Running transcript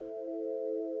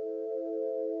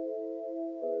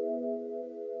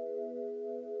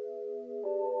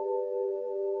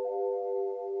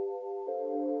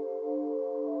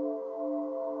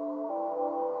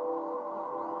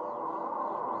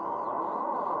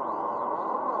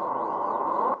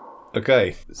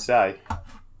Okay. So,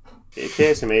 it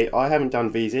occurs to me, I haven't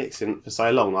done V's accent for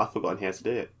so long, I've forgotten how to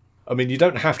do it. I mean, you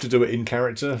don't have to do it in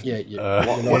character. Yeah,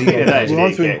 We're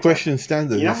answering questions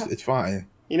standard. It's fine.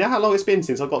 You know how long it's been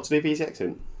since I got to do V's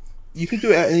accent? You can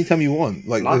do it at any time you want.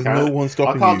 Like, there's no one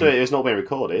stopping you. I can't do it if it's not being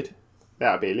recorded.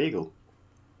 That would be illegal.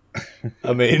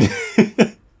 I mean,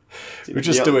 we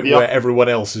just do it where everyone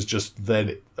else is just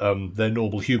their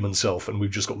normal human self, and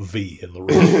we've just got V in the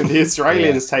room. The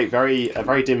Australians take a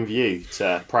very dim view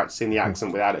to practicing the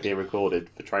accent without it being recorded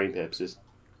for training purposes.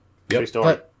 True story.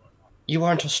 But you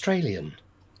aren't Australian.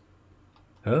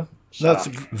 Huh? No, that's a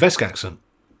Vesk accent.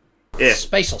 Yeah.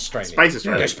 Space Australian. Space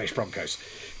Australian. Go Space Broncos.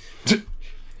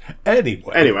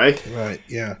 Anyway. Right,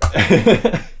 yeah.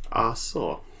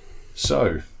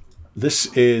 So, this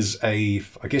is I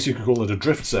guess you could call it a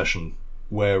drift session,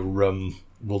 where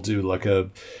we'll do like a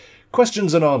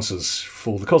questions and answers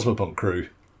for the Cosmopunk crew.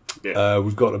 Yeah.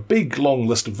 We've got a big, long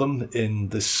list of them in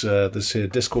this here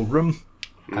Discord room,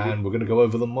 and we're going to go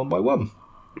over them one by one.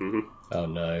 Mm-hmm. Oh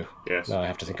no. Yes. Now I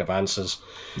have to think of answers.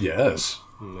 Yes.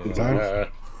 Good times.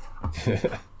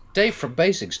 Dave from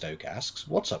Basingstoke asks,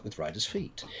 what's up with Ryder's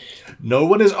feet? No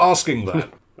one is asking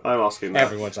that. I'm asking that.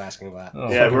 Everyone's asking that. Oh,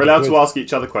 yeah, we're allowed to ask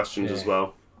each other questions as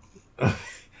well.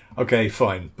 Okay,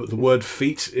 fine. But the word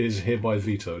feet is hereby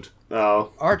vetoed.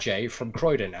 Oh. RJ from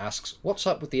Croydon asks, what's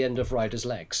up with the end of Ryder's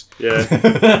legs? Yeah.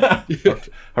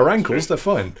 Her ankles, they're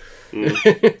fine. Good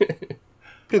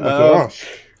look at us.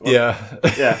 Yeah.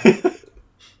 Yeah.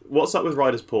 What's up with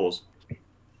Ryder's paws?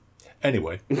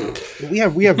 Anyway. We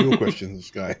have real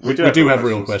questions, guys. We do have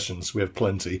real questions. We have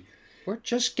plenty. We're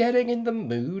just getting in the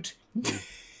mood.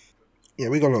 Yeah,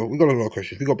 we got a lot of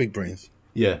questions. We got big brains.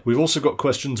 Yeah, we've also got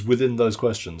questions within those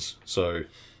questions. So,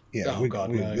 yeah,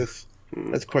 no.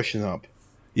 Let's question up.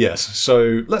 yes.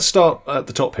 So let's start at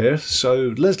the top here.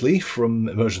 So Leslie from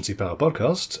Emergency Power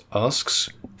Podcast asks,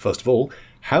 first of all,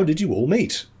 how did you all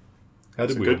meet? How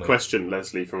did That's a we all good meet? question,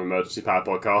 Leslie from Emergency Power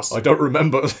Podcast. I don't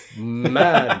remember.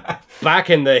 Man, back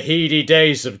in the heady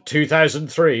days of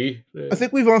 2003. I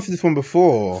think we've answered this one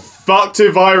before. Fucked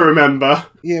if I remember.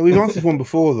 Yeah, we've answered this one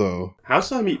before, though. How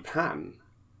did I meet Pan?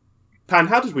 Pan,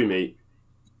 how did we meet?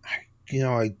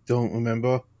 I don't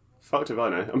remember. Fucked if I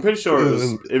know. I'm pretty sure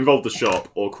it involved the shop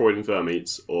or Croydon Fur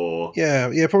Meats or... Yeah,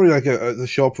 probably like the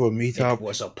shop or a meetup. It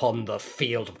was upon the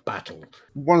field of battle.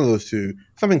 One of those two.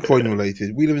 Something Croydon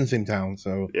related. We live in the same town,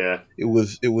 so yeah. it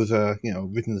was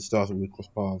written at the start that we'd cross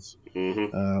paths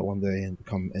one day and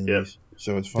become enemies. Yep.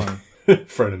 So it's fine.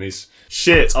 Frenemies.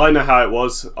 Shit, I know how it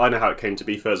was. I know how it came to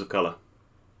be Furs of Colour.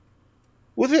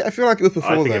 Was it? I feel like it was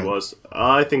before I think then. it was.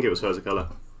 I think it was Furs of Colour.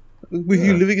 Were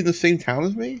you living in the same town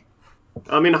as me?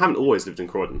 I mean, I haven't always lived in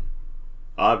Croydon.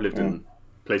 I've lived in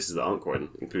places that aren't Croydon,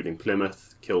 including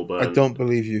Plymouth, Kilburn. I don't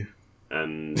believe you.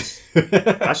 And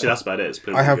actually, that's about it. It's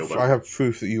Plymouth and Kilburn. I have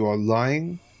proof that you are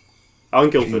lying. Oh, in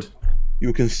Guildford. You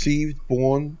were conceived,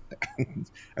 born,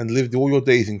 and lived all your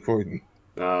days in Croydon.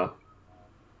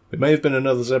 It may have been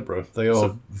another zebra. They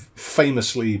are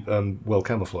famously well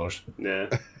camouflaged. Yeah.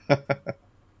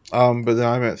 But then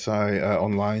I met Si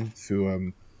online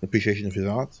through appreciation of his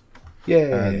art.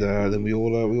 Yeah. And then we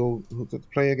all got to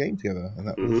play a game together, and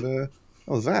that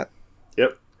was that.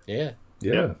 Yep. Yeah.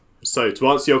 Yeah. So to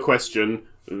answer your question,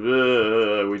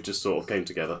 we just sort of came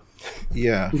together.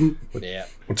 Yeah. Yeah.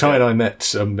 Well, Ty and I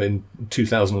met in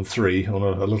 2003 on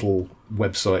a little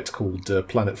website called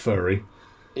Planet Furry.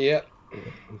 Yeah.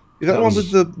 Is that the one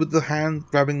with the hand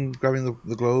grabbing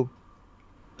the globe?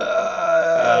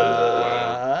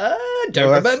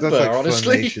 Don't remember, that's like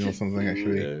honestly. Funimation or something,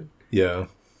 actually. Yeah.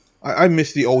 I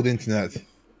miss the old internet.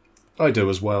 I do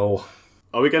as well.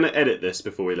 Are we going to edit this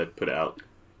before we put it out?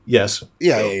 Yes.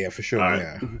 Yeah, for sure.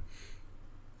 Right.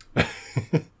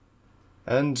 Yeah.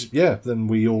 And yeah, then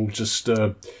we all just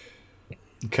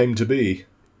came to be.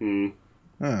 Mm.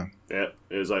 Oh. Yeah,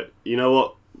 it was like, you know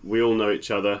what? We all know each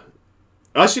other.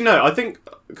 Actually, no, I think,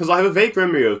 because I have a vague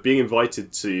memory of being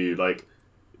invited to, like,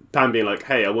 Pam being like,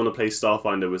 hey, I want to play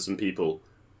Starfinder with some people.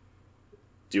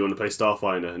 Do you want to play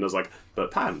Starfinder? And I was like,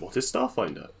 but Pam, what is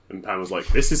Starfinder? And Pam was like,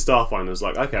 this is Starfinder. I was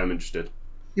like, okay, I'm interested.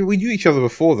 Yeah, we knew each other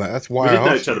before that. That's why We did I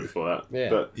know asked each other you. before that. Yeah.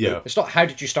 But, Yeah. It's not how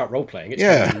did you start role-playing, it's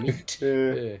Yeah. how you meet.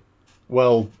 Yeah.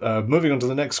 Well, moving on to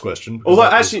the next question. Although,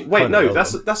 actually, wait, no,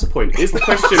 that's the point. Is the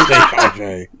question...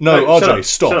 RJ. No, No, shut RJ, up,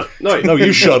 stop. shut up. No. No,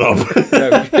 you shut up.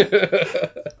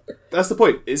 That's the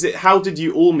point. Is it how did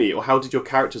you all meet, or how did your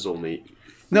characters all meet?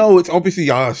 No, it's obviously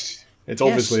us. It's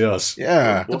obviously us.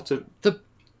 Yeah. What a...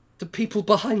 The The people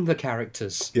behind the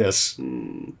characters. Yes.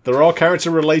 There are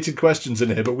character-related questions in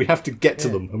here, but we have to get to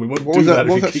them, and we won't do that.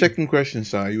 What was that second question,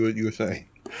 Si? You were saying?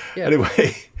 Yeah.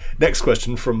 Anyway, next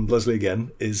question from Leslie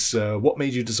again is, what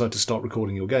made you decide to start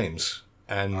recording your games?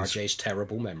 And RJ's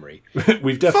terrible memory.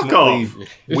 we've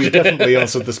definitely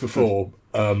answered this before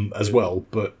as well,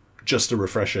 but just a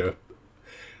refresher.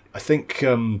 I think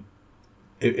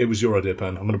it was your idea,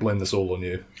 Pan. I'm going to blame this all on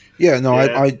you. Yeah, no,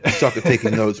 I started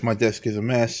taking notes. My desk is a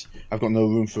mess. I've got no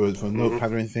room for a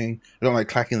notepad or anything. I don't like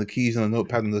clacking the keys on a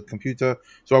notepad on the computer.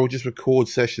 So I would just record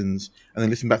sessions and then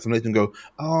listen back to them later and go,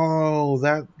 oh,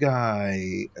 that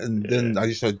guy. And then I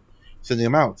just started sending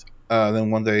them out.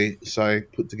 Then one day, Si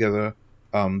put together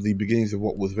the beginnings of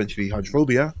what was eventually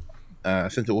Hydrophobia.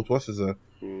 Sent it all to us as a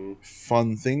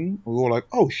fun thing. We were all like,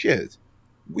 oh, shit.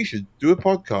 We should do a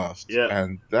podcast. Yeah.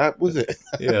 And that was it.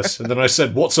 Yes, and then I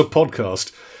said, what's a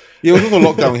podcast? Yeah, it was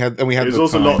also lockdown. We had It was no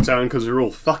also time. lockdown because we were all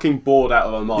fucking bored out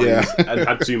of our minds and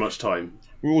had too much time.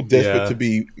 We were all desperate Yeah. to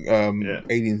be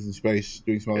aliens in space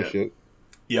doing some other shit.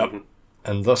 Yep.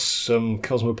 And thus,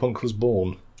 Cosmopunk was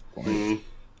born.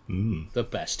 The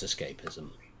best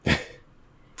escapism.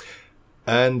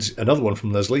 And another one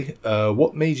from Leslie.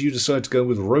 What made you decide to go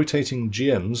with rotating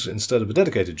GMs instead of a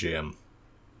dedicated GM?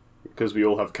 Because we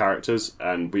all have characters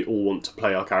and we all want to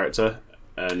play our character,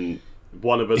 and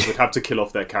one of us would have to kill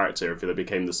off their character if they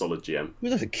became the solid GM. We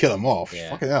don't have to kill them off.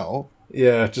 Yeah. Fucking hell.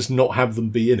 Yeah, just not have them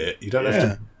be in it. You don't have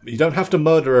to. You don't have to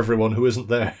murder everyone who isn't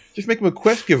there. Just make them a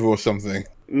quest giver or something.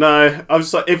 No, I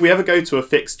was like, if we ever go to a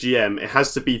fixed GM, it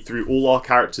has to be through all our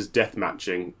characters death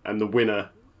matching, and the winner,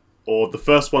 or the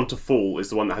first one to fall, is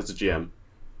the one that has the GM.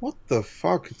 What the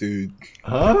fuck, dude?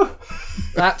 Huh?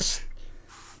 That's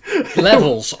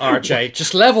levels, RJ.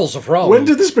 Just levels of wrong. When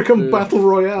did this become Battle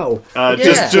Royale?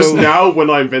 Just So- now, when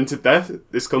I invented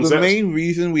this concept. The main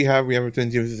reason we have return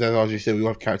GMs is, as RJ said, we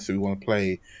have characters that we want to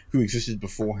play who existed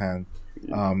beforehand.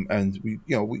 And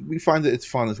we find that it's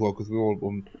fun as well because we're all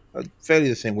on fairly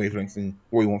the same wavelength in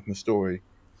what we want from the story.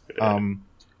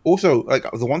 Also, like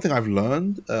the one thing I've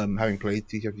learned, having played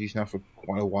TTRPGs now for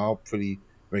quite a while, pretty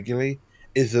regularly,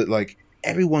 is that like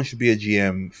everyone should be a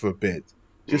GM for a bit,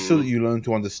 just so that you learn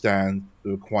to understand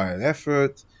the required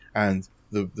effort and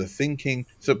the thinking.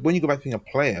 So when you go back to being a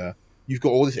player, you've got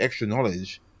all this extra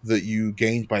knowledge that you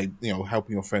gained by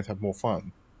helping your friends have more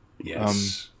fun.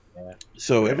 Yes.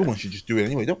 So everyone should just do it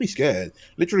anyway. Don't be scared.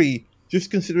 Literally,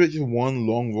 just consider it just one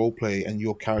long role play, and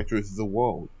your character is the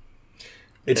world.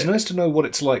 It's nice to know what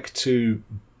it's like to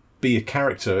be a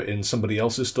character in somebody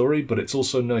else's story, but it's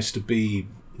also nice to be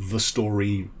the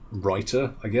story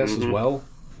writer, I guess, as well.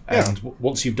 And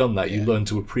once you've done that, you learn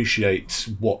to appreciate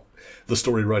what the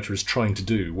story writer is trying to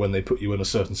do when they put you in a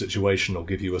certain situation or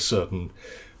give you a certain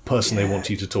person they want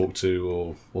you to talk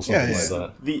to or something like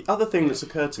that. The other thing that's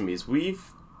occurred to me is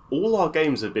all our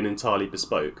games have been entirely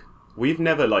bespoke. We've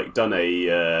never done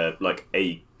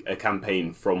a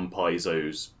campaign from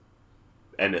Paizo's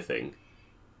anything.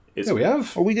 Yeah, we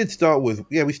have. Oh, we did start with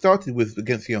we started with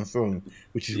Against the Unthrone,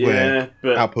 which is where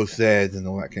but Outpost Z and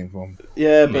all that came from.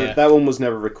 that one was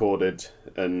never recorded,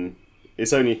 and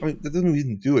it's only I mean, that doesn't mean we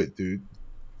didn't do it, dude.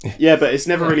 but it's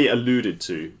never really alluded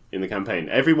to in the campaign.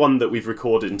 Every one that we've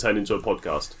recorded and turned into a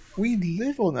podcast. We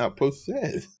live on Outpost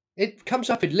Z. It comes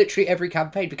up in literally every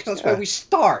campaign because that's where we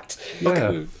start.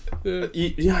 Yeah.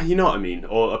 You know what I mean,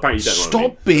 or apparently you don't know what I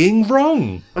mean. Stop being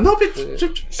wrong. I'm not a bit...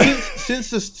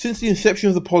 Since the inception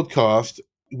of the podcast,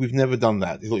 we've never done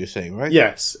that. Is what you're saying, right?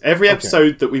 Yes, every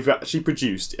episode that we've actually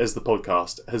produced as the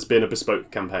podcast has been a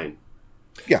bespoke campaign.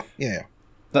 Yeah.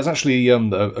 That's actually a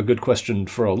good question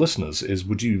for our listeners, is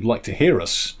would you like to hear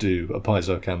us do a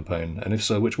Paizo campaign? And if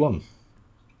so, which one?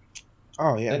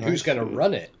 Oh, yeah. And who's going to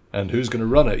run it? And who's going to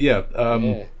run it?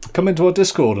 Come into our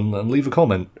Discord and leave a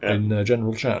comment in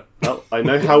general chat. Well, I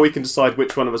know how we can decide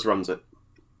which one of us runs it.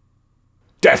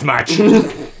 Deathmatch!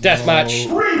 Deathmatch.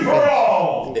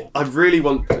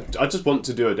 I just want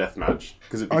to do a deathmatch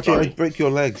because it'd be Archie, funny. I'd break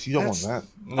your legs. You don't want that.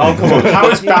 Oh, come on. How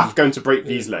is Bath going to break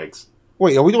these legs?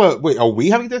 Wait, are we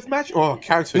having a death match or our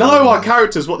character? No, our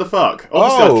characters, what the fuck?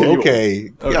 Obviously, I'd kill you all.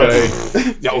 okay.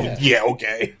 Okay.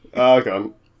 Okay. Oh, go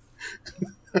on.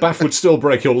 Bath would still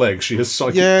break your leg. She has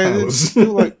psychic Yeah, powers.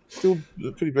 it's still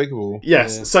pretty breakable.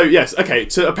 Yes, so yes, okay,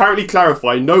 to apparently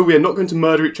clarify, no, we are not going to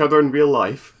murder each other in real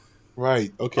life,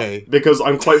 Right, okay. because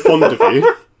I'm quite fond of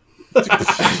you.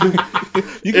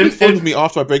 You can be fond of me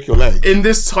after I break your leg. In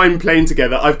this time playing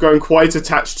together, I've grown quite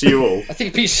attached to you all. I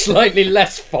think he'd be slightly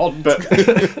less fond. But I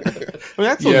mean,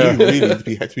 that's on you,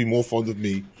 really, to be more fond of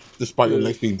me, despite your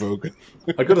legs being broken.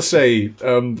 I gotta say,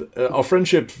 our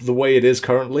friendship, the way it is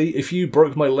currently, if you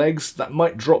broke my legs, that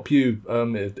might drop you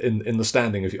in the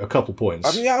standing a couple points.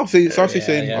 I mean, yeah, I'll say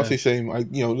same. yeah. I'll say same.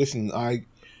 Listen, I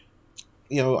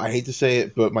hate to say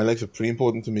it, but my legs are pretty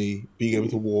important to me. Being able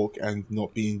to walk and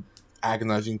not being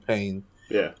agonizing pain.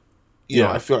 yeah. You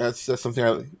know, I feel that's something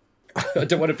I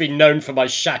don't want to be known for my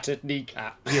shattered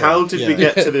kneecap. How did we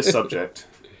get to this subject?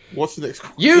 What's the next?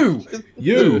 You!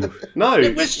 You! No,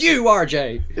 It was you,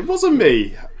 RJ! it wasn't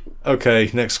me. Okay,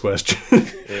 next question.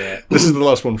 Yeah. This is the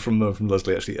last one from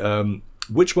Leslie, actually.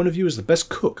 Which one of you is the best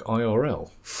cook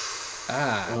IRL?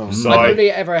 I've Sigh.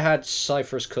 only ever had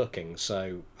Cypher's cooking,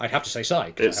 so I'd have to say Cy,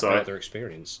 because It's I have no Cy. other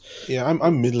experience. Yeah,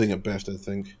 I'm middling at best, I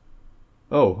think.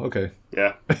 Oh, okay.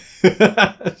 Yeah.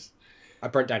 I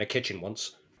burnt down a kitchen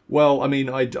once. Well, I mean,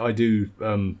 I do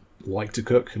like to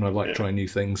cook, and I like trying new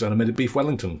things, and I made a beef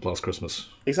Wellington last Christmas.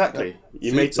 Exactly.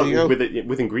 You See, made there you something go. with it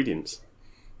with ingredients.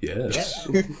 Yes.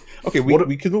 Okay,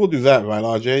 we can all do that, right,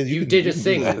 RJ? You can- did a can do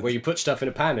thing that. where you put stuff in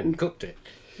a pan and cooked it.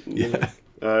 Yeah.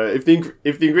 If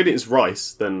the ingredient is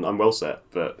rice, then I'm well set.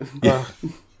 But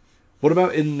What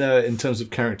about in terms of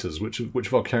characters? Which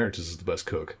of our characters is the best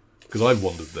cook? Because I've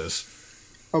wondered this.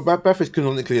 Oh, Beth is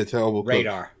canonically a terrible cook.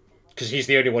 Radar. Because he's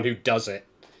the only one who does it.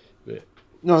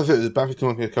 No, Beth is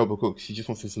canonically a terrible cook. She just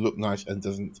wants it to look nice and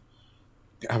doesn't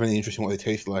have any interest in what they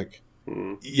taste like.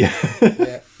 Yeah.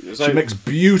 Yeah. so, She makes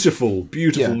beautiful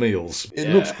Yeah. meals, It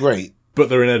looks great. but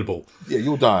they're inedible. Yeah,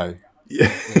 you'll die.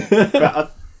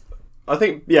 but I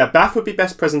think Bath would be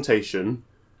best presentation.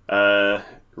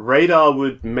 Radar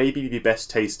would maybe be best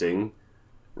tasting.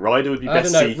 Ryder would be I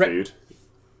best don't know, seafood.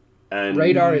 And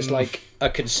Radar is like a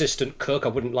consistent cook. I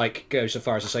wouldn't like go so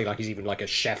far as to say like he's even like a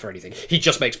chef or anything. He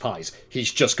just makes pies.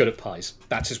 He's just good at pies.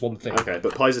 That's his one thing. okay,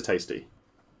 but pies are tasty.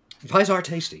 Pies are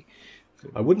tasty.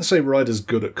 I wouldn't say Ryder's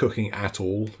good at cooking at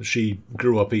all. She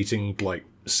grew up eating like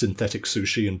synthetic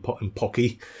sushi and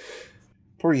pocky.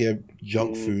 Probably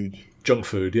junk food. Junk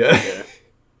food, yeah.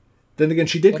 Then again,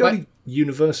 she did Well, go that- to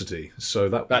university, so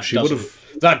that she would doesn't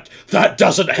have. that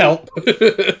doesn't help.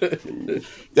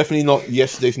 Definitely not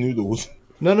yesterday's noodles.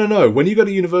 No. When you go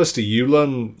to university, you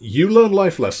learn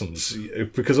life lessons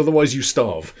because otherwise you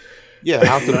starve. Yeah,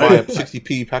 how to buy a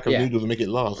 60p pack of Yeah. noodles and make it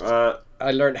last. I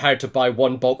learned how to buy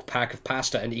one bulk pack of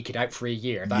pasta and eke it out for a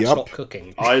year. That's Yup. not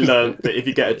cooking. I learned that if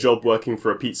you get a job working for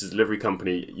a pizza delivery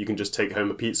company, you can just take home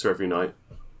a pizza every night.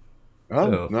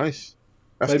 Oh, nice.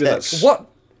 That's Maybe tech. that's What?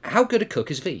 How good a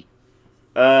cook is V?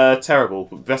 Terrible.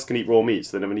 Vest can eat raw meat,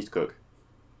 so they never need to cook.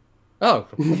 Oh,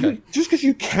 okay. Just because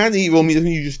you can eat raw meat doesn't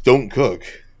mean you just don't cook.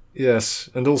 yes,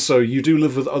 and also you do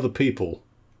live with other people.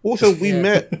 Also, we Yeah.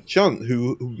 met Chunt,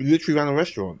 who literally ran a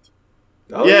restaurant.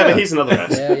 Oh, yeah, but he's another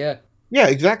mess. Yeah. Yeah,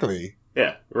 exactly.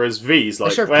 Yeah. Whereas V's They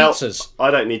like, serve well, pizzas.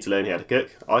 I don't need to learn how to cook.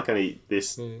 I can eat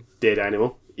this dead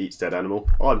animal. Eats dead animal.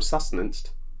 I'm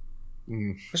sustenanced.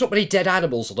 There's not many dead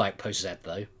animals on Outpost Z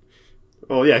though.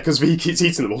 Oh yeah, because V keeps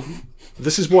eating them all.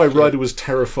 This is why Ryder was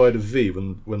terrified of V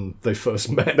when they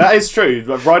first met. That is true.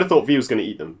 Like, Ryder thought V was going to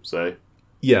eat them, so...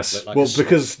 Yes, Look like well, a sword.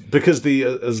 because the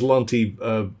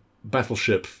Aslanti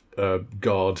battleship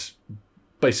guard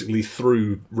basically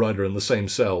threw Ryder in the same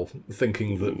cell,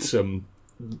 thinking that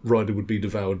Ryder would be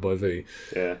devoured by V.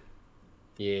 Yeah.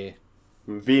 Yeah.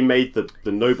 V made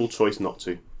the noble choice not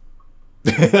to.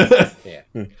 Yeah.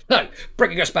 No,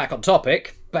 bringing us back on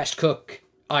topic, best cook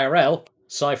IRL,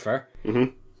 Cypher.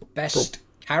 Mm-hmm. Best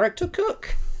character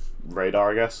cook?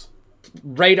 Radar, I guess.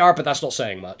 Radar, but that's not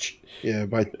saying much. Yeah,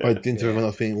 by dint of everyone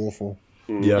else being awful.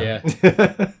 Yeah.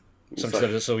 Yeah.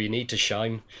 Sometimes that's all you need to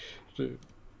shine.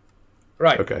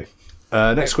 Right. Okay.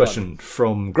 Next question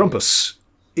from Grumpus.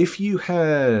 If you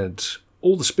had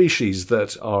all the species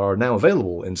that are now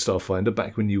available in Starfinder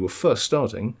back when you were first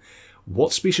starting,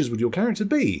 what species would your character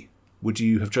be? Would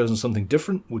you have chosen something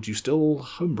different? Would you still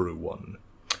homebrew one?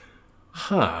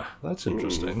 That's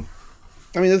interesting.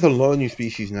 I mean, there's a lot of new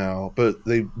species now, but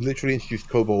they literally introduced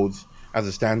kobolds as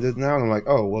a standard now, and I'm like,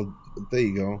 oh, well, there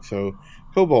you go. So,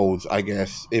 kobolds, I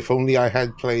guess. If only I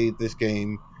had played this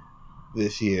game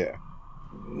this year.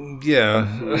 Yeah.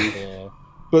 Yeah.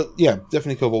 But yeah,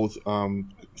 definitely kobolds,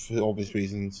 for obvious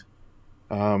reasons.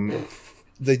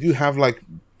 They do have like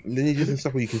lineages and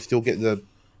stuff where you can still get the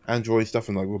android stuff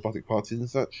and like robotic parts and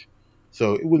such.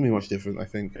 So it wouldn't be much different, I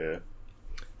think. Yeah.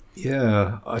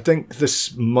 Yeah, I think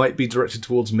this might be directed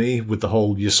towards me with the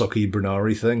whole Yosaki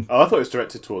Brunari thing. Oh, I thought it was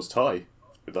directed towards Ty.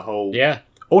 With the whole... Yeah.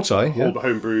 Or Tai, Whole yeah.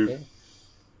 homebrew...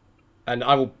 And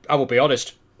I will be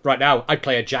honest, Right now, I'd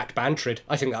play a Jack Bantrid.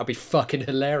 I think that would be fucking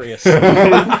hilarious. You're going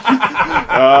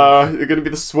to be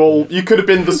the swole. You could have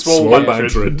been the swole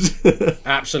Bantrid.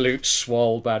 Absolute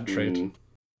swole Bantrid.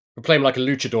 We're playing like a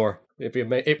luchador.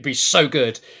 It'd be so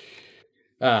good.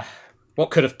 What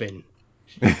could have been?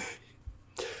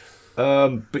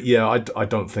 But yeah, I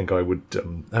don't think I would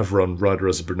have run Ryder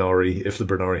as a Brunari if the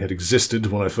Brunari had existed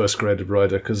when I first created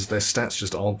Ryder, because their stats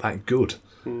just aren't that good.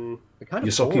 Kind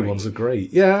of Yosaki boring. ones are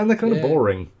great. Yeah, and they're kind of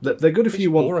boring. They're good if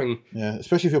you want... Boring. Yeah,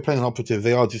 especially if you're playing an operative,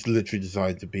 they are just literally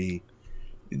designed to be...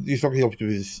 Yosaki operative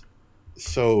is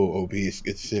so obese,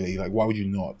 it's silly. Like, why would you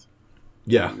not?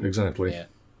 Yeah, exactly.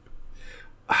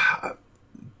 Yeah.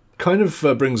 Kind of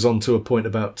brings on to a point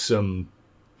about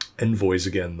envoys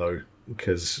again, though,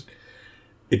 because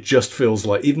it just feels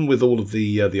like, even with all of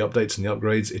the updates and the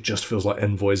upgrades, it just feels like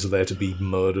envoys are there to be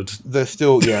murdered. They're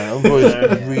still, envoys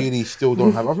really still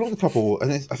don't have... I've looked at a couple,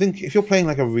 and I think if you're playing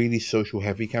like a really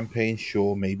social-heavy campaign,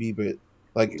 sure, maybe, but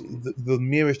like the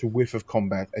merest whiff of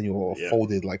combat and you're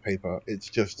folded like paper, it's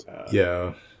just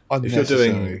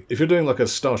unnecessary. If you're doing like a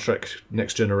Star Trek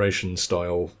Next Generation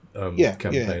style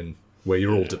campaign where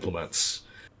you're all diplomats...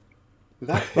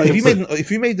 Like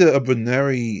if you made a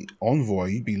Brunari envoy,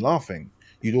 you'd be laughing.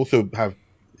 You'd also have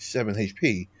 7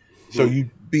 HP, so you'd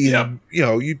be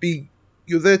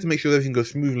you're there to make sure everything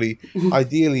goes smoothly.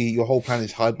 Ideally, your whole plan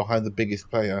is hide behind the biggest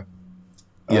player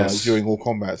during all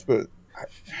combats. But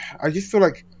I just feel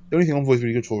like the only thing envoy is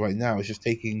really good for right now is just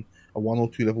taking a 1 or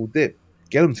 2 level dip.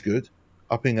 Gellem's good,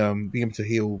 upping being able to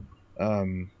heal.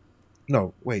 Gellem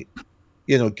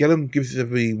gives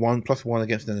every 1+1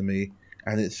 against an enemy,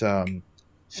 and it's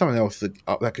something else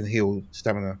that can heal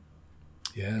stamina.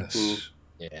 Yes.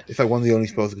 Yeah. It's like one of the only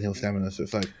spells that can heal stamina, so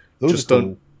it's like those Just are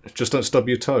cool. don't stub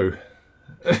your toe.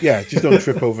 Yeah, just don't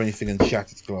trip over anything and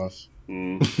shatter its glass.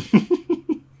 Well,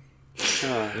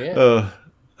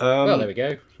 there we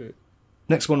go.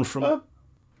 Next one from...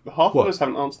 Half of us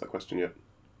haven't answered that question yet.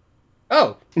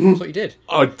 Oh, I thought you did.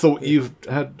 I thought you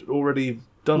had already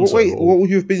done so. Wait, what would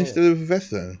you have been instead of a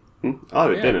vest then? I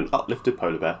would have been an uplifted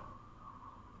polar bear.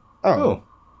 Oh.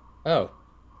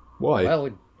 Why?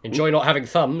 Well, enjoy not having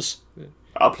thumbs.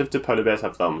 Uplifted polar bears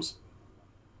have thumbs.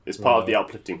 It's part of the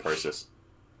uplifting process.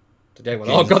 Today,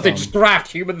 they just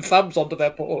graft human thumbs onto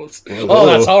their paws. Oh,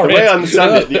 that's horrid. The way I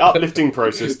understand it, the uplifting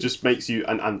process just makes you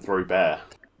an anthro bear.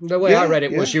 The way I read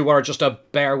it was you are just a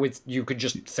bear you could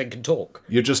just think and talk.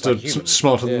 You're just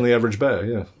smarter than the average bear,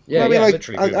 yeah. Yeah,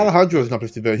 literally. Alejandro's an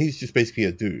uplifted bear. He's just basically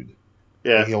a dude.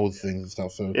 Yeah. He holds things and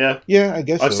stuff. So yeah, I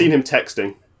guess I've seen him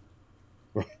texting.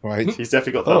 Right. He's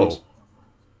definitely got thumbs.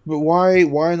 But why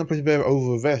an uplifted bear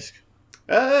over a Vesk?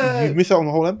 You miss out on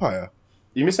the whole empire.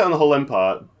 You miss out on the whole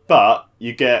empire, but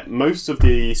you get most of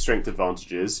the strength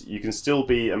advantages. You can still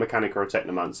be a mechanic or a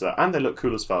technomancer, and they look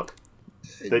cool as fuck.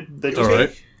 They just all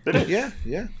right. They do.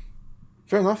 Yeah.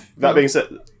 Fair enough. That being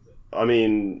said, I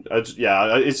mean, it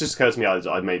just occurs to me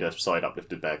I made a side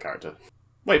uplifted bear character.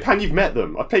 Wait, Pan, you've met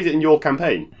them. I played it in your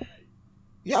campaign.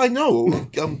 Yeah, I know.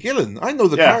 Gillen. I know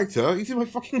the character. He's in my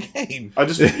fucking game. I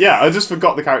just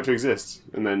forgot the character exists,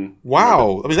 and then.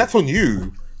 Wow. I mean, that's on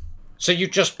you. So you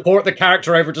just port the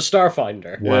character over to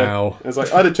Starfinder. Wow. It's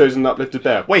like I'd have chosen an uplifted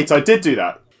bear. Wait, I did do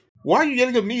that. Why are you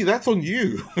yelling at me? That's on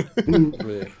you.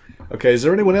 Okay, is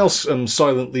there anyone else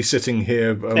silently sitting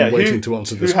here waiting to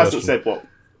answer this question? Who hasn't said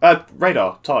what?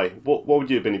 Radar, Ty, what would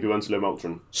you have been if you weren't Slow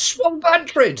Moltron? Swamp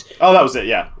Bantrid! Oh, that was it,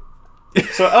 yeah.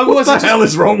 So, what the hell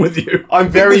is wrong with you? I'm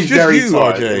very, very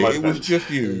tired. RJ. It was just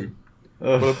you.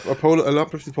 But an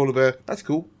uplifted polar bear, that's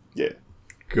cool. Yeah.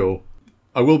 Cool.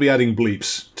 I will be adding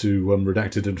bleeps to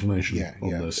redacted information on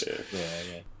this.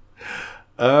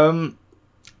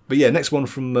 But yeah, next one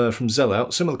from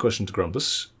Zellout. Similar question to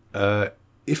Grumpus.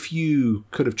 If you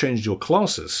could have changed your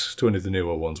classes to any of the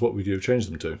newer ones, what would you have changed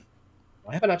them to?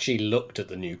 I haven't actually looked at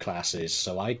the new classes,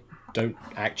 so I don't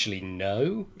actually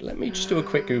know. Let me just do a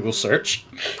quick Google search.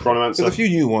 Chronomancer. There's a few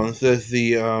new ones. There's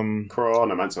the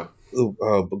Chronomancer.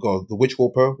 The Witch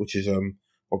Warper, which is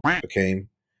what became.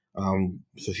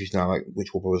 So she's now like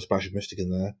Witch Warper with a splash of Mystic in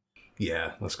there.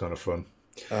 Yeah, that's kind of fun.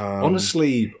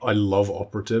 Honestly, I love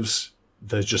operatives.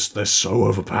 They're so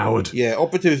overpowered. Yeah,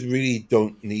 operatives really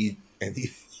don't need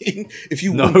anything. If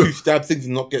you want to stab things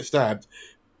and not get stabbed,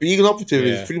 being an operative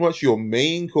is pretty much your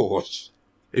main course.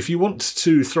 If you want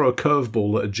to throw a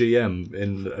curveball at a GM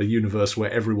in a universe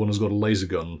where everyone has got a laser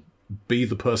gun, be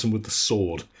the person with the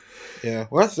sword. Yeah,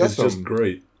 well, that's just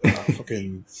great.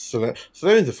 Fucking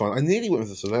Solarians are fun. I nearly went with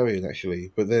the Solarian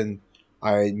actually, but then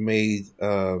I made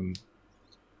a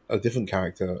different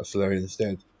character, a Solarian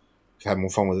instead, to have more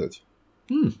fun with it.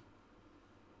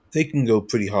 They can go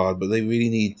pretty hard, but they really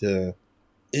need to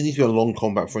it needs to be a long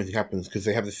combat before anything happens because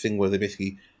they have this thing where they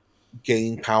basically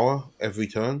gain power every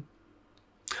turn.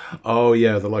 Oh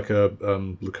yeah, they're like a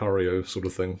Lucario sort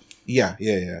of thing. Yeah.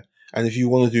 And if you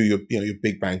want to do your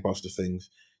big bang buster things,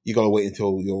 you got to wait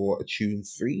until you're attuned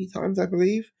 3 times, I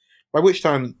believe. By which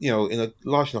time, in a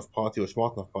large enough party or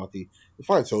smart enough party, the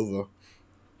fight's over.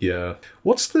 Yeah.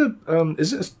 What's the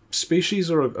is it a species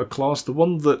or a class? The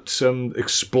one that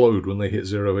explode when they hit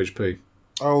 0 HP.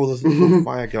 Oh, those little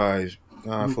fire guys.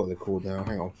 I forgot they're called now.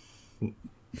 Hang on.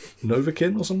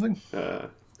 Novakin or something?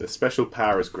 The special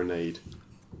power is grenade.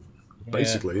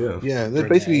 Basically, yeah. Yeah, they're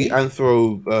basically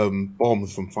anthro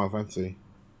bombs from Final Fantasy.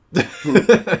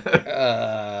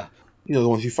 The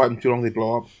ones you fight them too long, they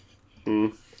blow up.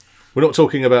 Mm. We're not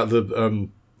talking about the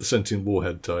sentient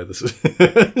warhead, Ty. This is.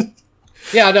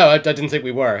 Yeah, no, I didn't think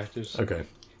we were. Okay.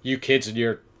 You kids and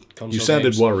your console You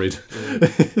sounded games. worried.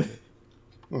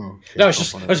 Oh, No,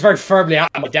 I was very firmly out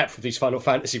of my depth with these Final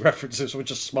Fantasy references. We're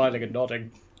just smiling and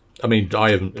nodding. I mean, I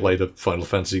haven't played a Final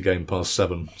Fantasy game past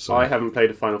 7. So. I haven't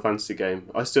played a Final Fantasy game.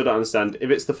 I still don't understand.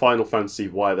 If it's the Final Fantasy,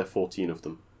 why are there 14 of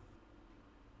them?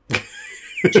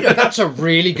 That's a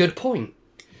really good point.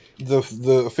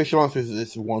 The official answer is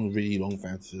it's one really long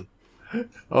fantasy.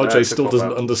 RJ still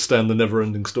doesn't understand the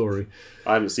never-ending story.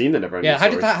 I haven't seen the Neverending Yeah, how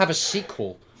Story. did that have a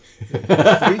sequel?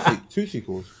 2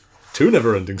 sequels. 2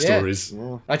 never-ending Yeah. stories.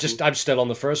 Yeah. I'm still on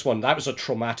the first one. That was a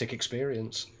traumatic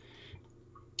experience.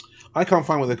 I can't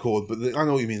find what they're called, but I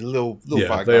know what you mean. Little Yeah,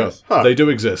 fire they guys. are. They do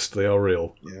exist. They are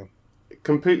real. Yeah.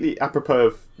 Completely apropos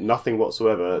of nothing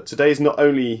whatsoever, today is not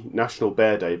only National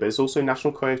Bear Day, but it's also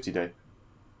National Coyote Day.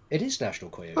 It is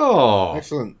National Coyote. Oh,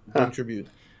 Excellent. Contribute.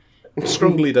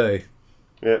 Scrungly Day.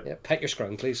 Yeah. Yeah, pet your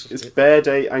scrung, please. It's Bear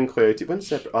Day and Coyote. When's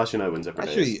Zebra? Actually, no, when's Zebra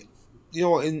Day? Actually, you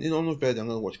know what? In honor of Bear, I'm going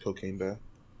to watch Cocaine Bear.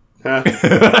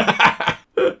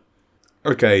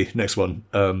 Okay, next one.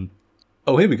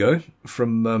 Here we go.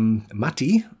 From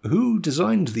Matty, who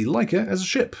designed the Leica as a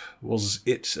ship? Was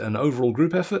it an overall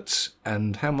group effort?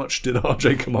 And how much did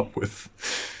RJ come up with?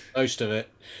 Most of it.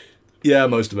 Yeah,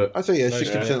 most of it. I'd say, yeah, Nice,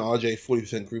 60% RJ,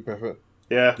 40% group effort.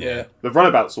 Yeah. Yeah. The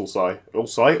runabout's all Ty. All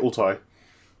Ty.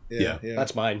 Yeah.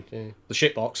 That's mine. Yeah. The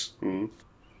shitbox.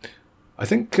 I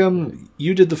think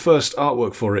you did the first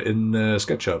artwork for it in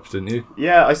SketchUp, didn't you?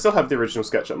 Yeah, I still have the original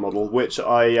SketchUp model, which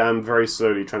I am very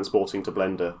slowly transporting to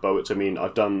Blender, by which I mean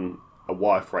I've done a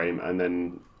wireframe and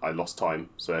then I lost time,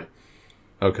 so...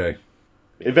 Okay.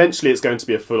 Eventually it's going to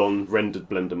be a full-on rendered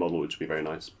Blender model, which would be very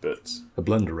nice, but... A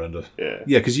Blender render. Yeah.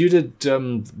 Yeah, because you did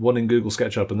one in Google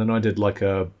SketchUp, and then I did like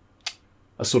a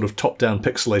sort of top-down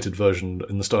pixelated version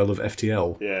in the style of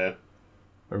FTL. Yeah.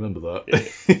 I remember that.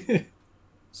 Yeah.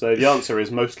 So the answer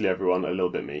is mostly everyone, a little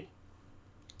bit me.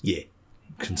 Yeah.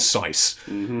 Concise.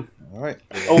 Mm-hmm. All right.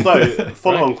 Although,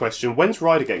 follow-on question, when's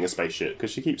Ryder getting a spaceship?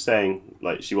 Because she keeps saying,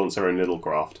 like, she wants her own little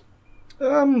craft.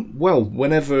 Well,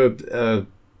 whenever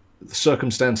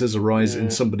circumstances arise in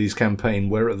somebody's campaign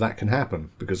where that can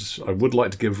happen, because I would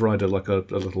like to give Ryder like a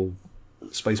little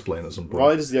space plane at some point.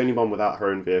 Ryder's the only one without her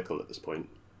own vehicle at this point.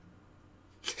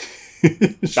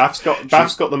 Bath's got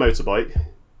the motorbike.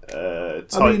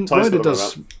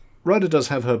 Ryder does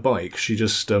have her bike. She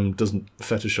just doesn't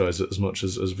fetishize it as much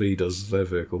as V does their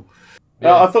vehicle.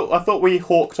 I thought we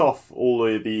hawked off all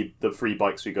of the free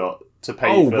bikes we got to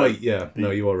pay. Oh for wait, yeah, no,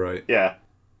 you are right. Yeah.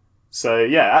 So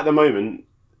yeah, at the moment,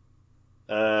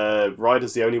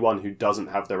 Ryder's the only one who doesn't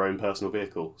have their own personal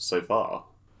vehicle so far.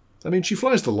 I mean, she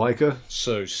flies the Leica.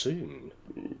 So soon.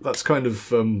 That's kind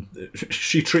of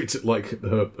she treats it like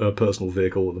her personal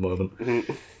vehicle at the moment.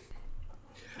 Mm-hmm.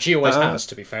 She always has,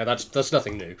 to be fair. That's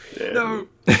nothing new. Yeah. No,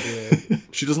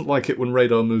 she doesn't like it when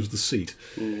Radar moves the seat.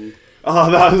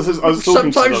 Oh, I was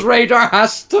talking Sometimes to radar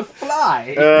has to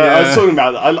fly. I was talking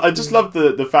about that. I just love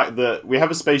the fact that we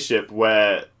have a spaceship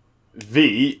where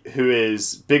V, who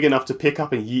is big enough to pick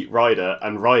up and yeet Ryder,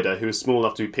 and Ryder, who is small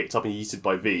enough to be picked up and yeeted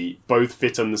by V, both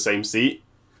fit on the same seat.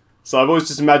 So I've always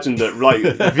just imagined that, like,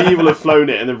 V will have flown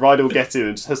it, and then Ryder will get in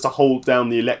and just has to hold down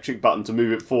the electric button to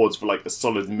move it forwards for, like, a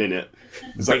solid minute.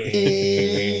 It's like...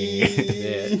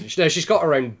 Yeah. No, she's got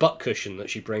her own butt cushion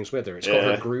that she brings with her. It's got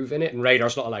Yeah. her groove in it, and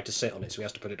Radar's not allowed to sit on it, so he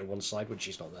has to put it to one side when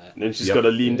she's not there. And then she's got to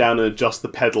lean down and adjust the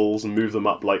pedals and move them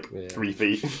up, like, 3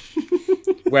 feet.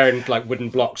 Wearing, like, wooden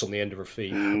blocks on the end of her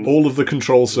feet. All of the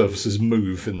control surfaces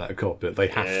move in that cockpit. They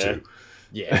have to.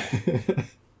 Yeah.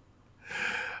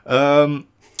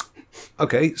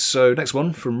 Okay, so next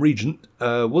one from Regent.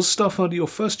 Was Starfinder your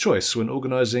first choice when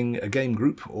organising a game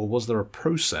group, or was there a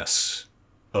process?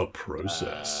 A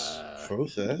process.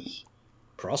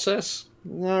 Process?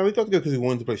 No, we got to go because we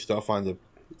wanted to play Starfinder.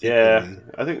 Yeah,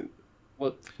 I think...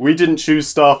 We didn't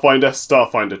choose Starfinder.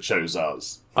 Starfinder chose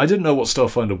us. I didn't know what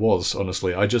Starfinder was,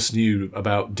 honestly. I just knew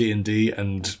about D&D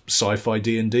and sci-fi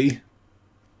D&D.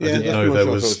 I didn't know there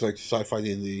was... It's like sci-fi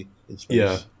D&D in space.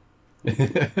 Yeah.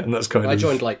 And that's kind of... I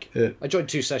joined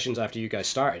 2 sessions after you guys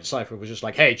started. Cypher was just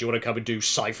like, hey, do you want to come and do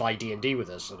sci-fi D&D with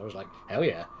us? And I was like, hell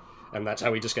yeah. And that's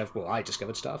how we discovered... Well, I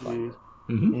discovered Starfinder.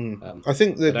 I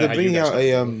think they're bringing out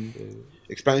a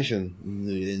expansion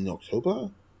in October,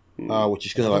 which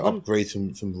is going to like upgrade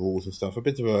some rules and stuff. A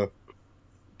bit of a...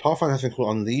 Pathfinder has been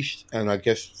called Unleashed, and I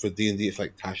guess for D&D it's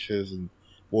like Tasha's and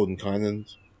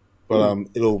Mordenkainen's. But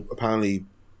it'll apparently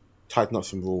tighten up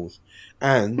some rules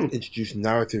and introduce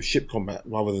narrative ship combat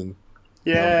rather than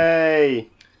Yay!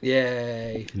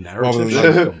 Narrative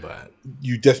ship combat.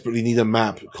 You desperately need a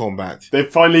map combat. They've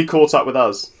finally caught up with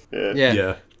us.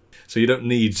 Yeah. So you don't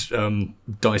need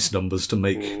dice numbers to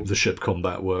make the ship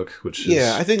combat work, which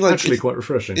is I think like actually quite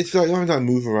refreshing. It's like having to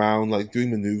move around, like doing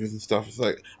maneuvers and stuff. It's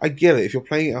like, I get it. If you're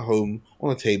playing at home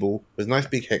on a table with a nice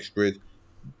big hex grid,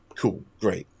 cool,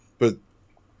 great. But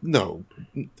no,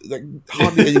 like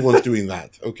hardly anyone's doing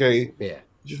that. Okay, Yeah.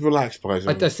 just relax, Paizo.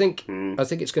 I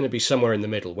think it's going to be somewhere in the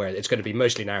middle where it's going to be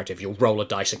mostly narrative. You'll roll a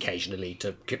dice occasionally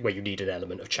to where you need an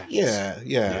element of chance.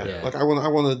 Yeah. Like I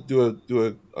want to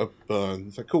do a burn.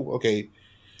 It's like cool, okay.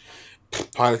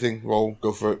 Piloting, roll,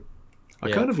 go for it. I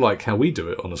kind of like how we do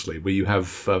it, honestly, where you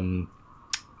have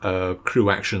crew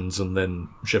actions and then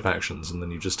ship actions, and then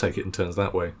you just take it in turns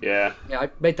that way. Yeah. Yeah, I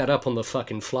made that up on the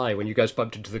fucking fly when you guys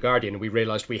bumped into the Guardian and we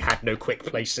realised we had no quick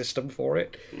play system for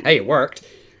it. Hey, it worked.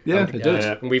 Yeah, it did.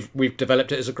 And we've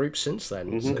developed it as a group since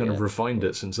then. So, Kind of refined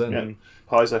it since then. Yeah.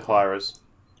 Paizo hire us.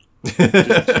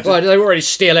 Well, they already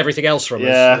steal everything else from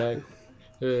us.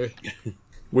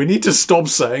 We need to stop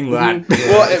saying that.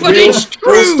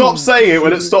 We'll stop saying it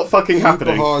when it stopped fucking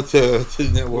happening. It's hard to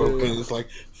network, and it's like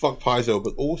fuck Paizo,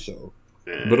 but also.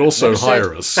 But also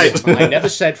hire us. Hey, I never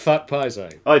said fuck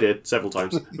Paizo. I did several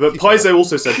times, but Paizo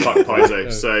also said fuck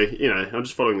Paizo. So I'm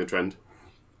just following the trend.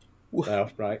 Oh,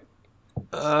 right.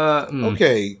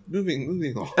 Okay,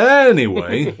 moving on.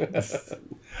 Anyway.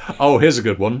 Oh, here's a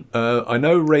good one. I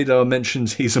know Radar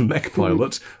mentions he's a mech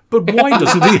pilot, but why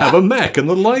doesn't he have a mech and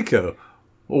the Leica?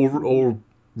 Or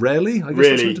rarely, I guess.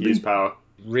 Really use power.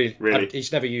 Really?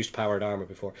 He's never used powered armor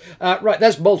before. Right,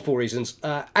 there's multiple reasons.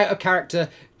 Out of character,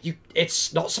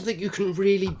 it's not something you can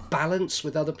really balance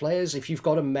with other players. If you've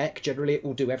got a mech, generally it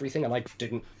will do everything, and I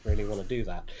didn't really want to do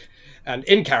that. And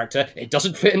in character, it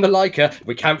doesn't fit in the Leica.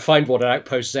 We can't find what an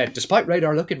outpost said, despite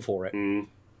Radar looking for it.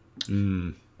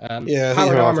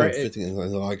 Powered armor fitting in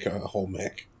like a whole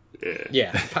mech.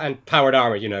 Yeah, and powered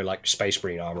armor, like Space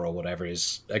Marine armor or whatever,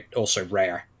 is also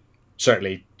rare.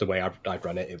 Certainly, the way I'd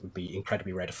run it, it would be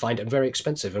incredibly rare to find and very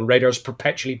expensive. And Radar's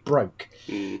perpetually broke,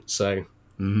 so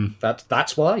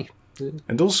that's why.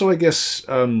 And also, I guess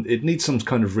it needs some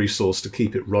kind of resource to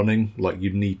keep it running. Like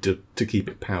you need to keep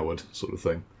it powered, sort of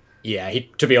thing. Yeah,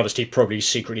 to be honest, he'd probably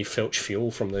secretly filch fuel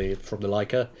from the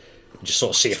Leica, and just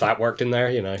sort of see if that worked in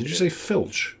there. Did you say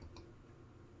filch?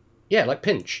 Yeah, like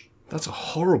pinch. That's a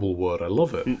horrible word. I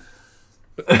love it.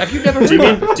 Have you never? Do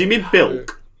you mean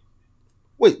bilk?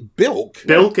 Wait, bilk?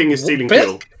 Bilking is stealing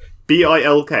fuel.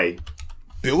 BILK.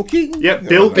 Bilking? Yeah,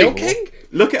 bilking. Bilking?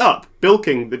 Look it up.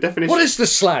 Bilking, the definition. What is the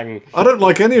slang? I don't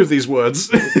like any of these words.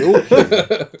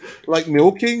 Like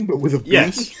milking, but with a B?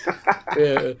 Yes.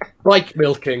 Like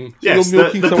milking. Yes, So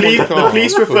milking the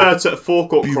police refer to a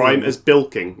forecourt crime as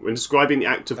bilking when describing the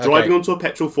act of driving onto a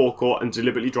petrol forecourt and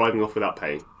deliberately driving off without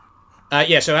paying.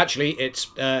 So actually, it's,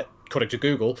 according to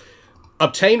Google,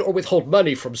 obtain or withhold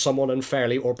money from someone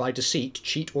unfairly or by deceit,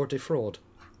 cheat or defraud.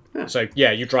 Yeah. So,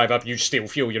 you drive up, you steal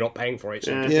fuel, you're not paying for it.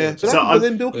 So but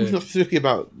then bilking's not specifically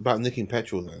about nicking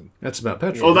petrol, then. That's about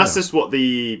petrol. Oh, that's just what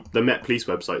the Met Police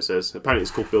website says. Apparently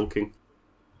it's called bilking.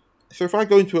 So if I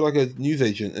go into a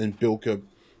newsagent and bilk a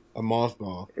Mars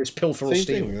bar... It's pilfer or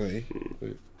steal. Thing, really.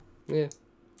 Yeah.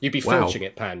 You'd be filching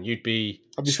it, Pan. I'd be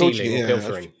stealing or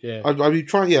pilfering. I'd be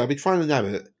trying to nab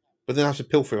it, but then I have to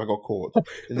pilfer if I got caught.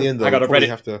 In the end, though,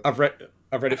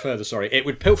 I've read it further, sorry. It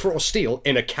would pilfer or steal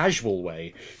in a casual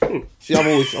way. See, I'm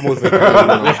always very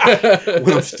casual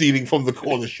when I'm stealing from the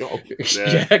corner shop.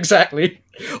 Yeah, exactly.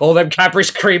 All them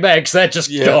Cadbury's cream eggs, they're just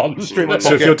gone.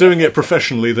 So if you're doing it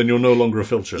professionally, then you're no longer a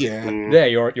filcher. Yeah,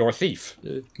 you're a thief.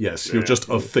 Yes, you're just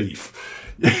a thief.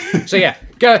 So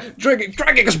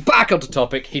dragging us back onto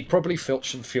topic, he'd probably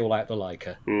filch some fuel out the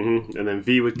Leica. Mm-hmm. And then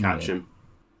V would catch him.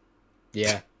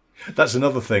 Yeah. That's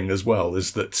another thing as well,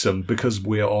 is that because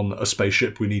we're on a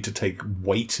spaceship, we need to take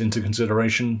weight into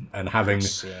consideration, and having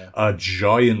a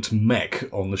giant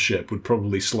mech on the ship would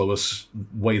probably slow us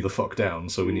way the fuck down,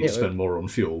 so we need to spend more on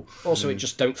fuel. Also, it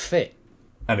just don't fit.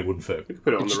 And it wouldn't fit.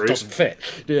 Put it on It the just roof. doesn't fit.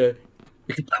 Yeah.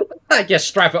 Yeah,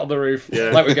 strap it on the roof. Yeah.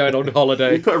 Like we're going on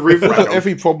holiday. You put a roof rack on.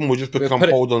 Every problem will just become, put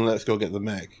it- hold on, let's go get the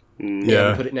mech.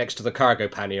 Yeah, we put it next to the cargo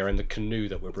pannier and the canoe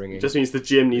that we're bringing. Just means the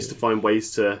GM needs to find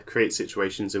ways to create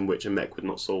situations in which a mech would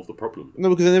not solve the problem. No,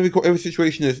 because in every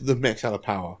situation, is the mech's out of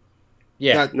power.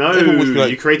 Yeah. That- No, everyone was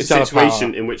like, you create a "It's out of power."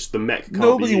 situation in which the mech can't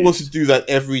Nobody be wants to used. do that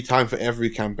every time for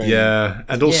every campaign. Yeah,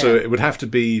 and also Yeah. it would have to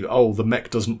be, oh, the mech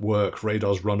doesn't work,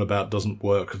 radar's runabout doesn't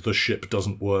work, the ship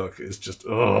doesn't work. It's just,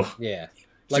 ugh. Yeah.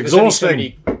 It's Like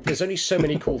exhausting. there's only so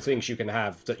many cool things you can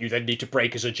have that you then need to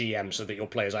break as a GM so that your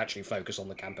players actually focus on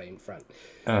the campaign front.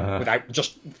 Without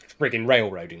just frigging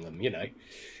railroading them, you know.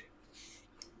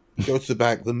 Go to the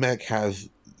back. The mech has.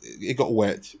 It got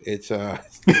wet. It's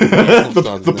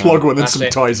The plug went in That's some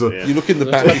it. Tizer. Yeah. You look in the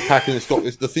battery pack and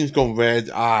the thing's gone red.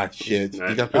 Ah, shit. No.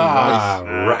 You got to put Ah,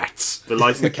 nice. rats. The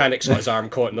license Mechanic's got his arm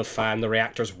caught in the fan, the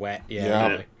reactor's wet.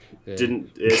 Yeah. Yeah.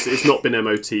 didn't. It's not been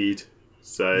MOT'd,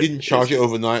 so Didn't charge it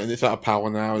overnight and it's out of power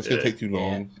now. It's going to take too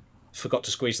long. Forgot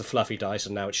to squeeze the fluffy dice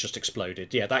and now it's just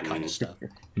exploded. Yeah, that kind of stuff.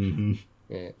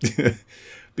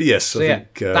 But yes, So I yeah,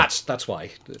 think that's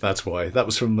why. that's why. That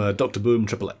was from Dr. Boom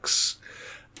Triple X.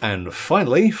 And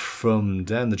finally, from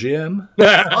Dan the GM,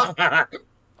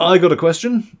 I got a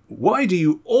question. Why do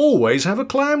you always have a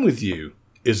clan with you?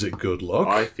 Is it good luck?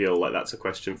 I feel like that's a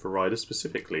question for Ryder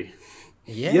specifically.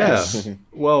 Yes. Yeah.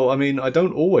 Well, I mean, I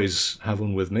don't always have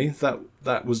one with me.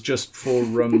 That was just for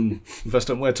Vest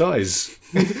Don't Wear Ties.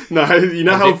 No, you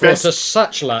know how It brought us Vest.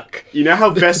 such luck. You know how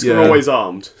Vests Yeah. are always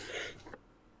armed.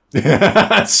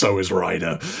 So is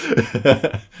Ryder.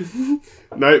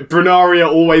 No, Brunaria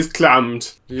always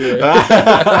clammed.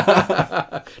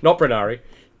 Not Brenari.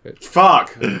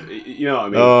 Fuck. You know what I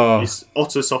mean? Oh. It's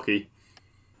Otto Socky.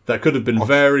 That could have been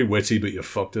very witty, but you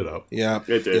fucked it up. Yeah.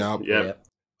 It did. Yeah. Yeah.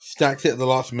 Stacked it at the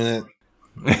last minute.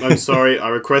 I'm sorry. I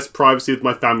request privacy with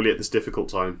my family at this difficult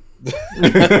time.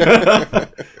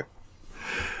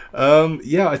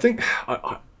 Yeah, I think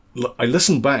I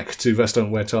listened back to Vest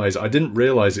Don't Wear Ties. I didn't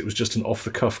realise it was just an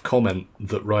off-the-cuff comment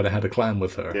that Ryder had a clan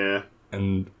with her. Yeah.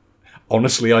 And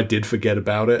honestly, I did forget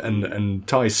about it. And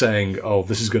Ty saying, oh,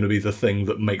 this is going to be the thing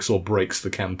that makes or breaks the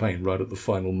campaign right at the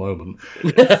final moment.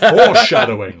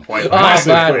 Foreshadowing. Massive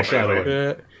man. foreshadowing.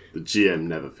 Yeah. The GM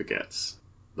never forgets.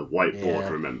 The whiteboard Yeah.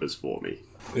 remembers for me.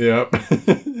 Yep.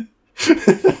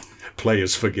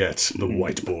 Players forget, the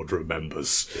whiteboard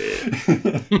remembers.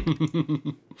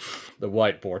 The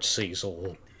whiteboard sees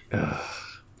all.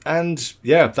 And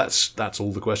yeah, that's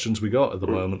all the questions we got at the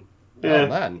moment. Yeah. Oh,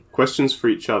 man. Questions for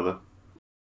each other.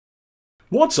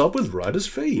 What's up with Ryder's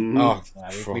feet? Oh,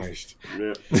 Christ.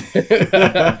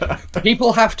 Yeah.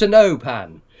 People have to know,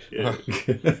 Pan. Yeah.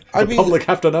 I The public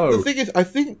have to the know. thing is,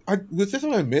 was this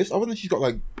what I missed? I wonder if she's got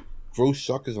like gross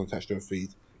suckers attached to her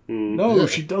feet. No,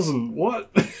 she doesn't. What?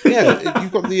 Yeah,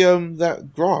 you've got the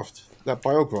that graft, that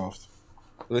biograft.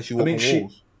 Unless you walk on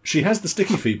walls. she has the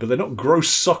sticky feet, but they're not gross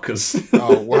suckers.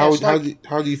 Oh, well, Yeah, it's like-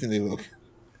 how do you think they look?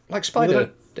 Like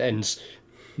spider ends.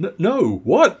 No,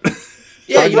 what?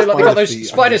 Yeah, you know, like Spider those feet,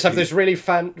 spiders have feet. those really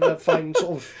fine sort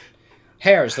of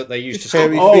hairs that they use to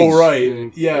Hairy stop. feet. Oh,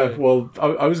 right. Yeah, well,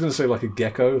 I was going to say like a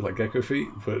gecko, like gecko feet,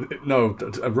 but no,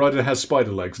 Ryder has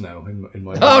spider legs now in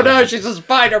my Oh no, she's a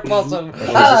spider possum.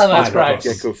 That's spider great.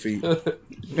 possum. Gecko feet.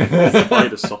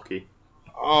 Spider Socky.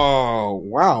 Oh,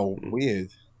 wow. Weird.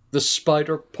 The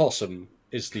spider possum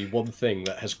is the one thing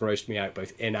that has grossed me out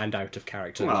both in and out of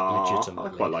character. Aw,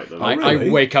 legitimately. I quite like them. I really?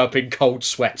 wake up in cold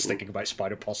sweats thinking about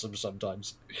spider possums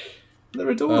sometimes. They're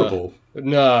adorable.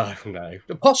 No.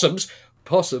 The possums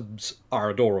are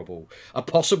adorable. A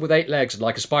possum with 8 legs and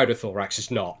like a spider thorax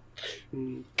is not.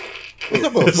 It's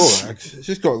not got a thorax. It's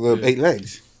just got the 8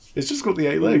 legs. It's just got the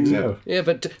 8 legs, yeah. Yeah,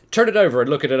 but turn it over and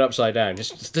look at it upside down.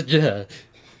 Yeah.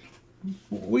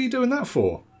 What are you doing that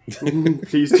for?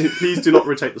 Please do not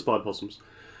rotate the spider possums.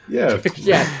 Yeah.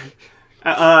 Yeah.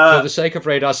 For the sake of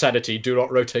radar sanity, do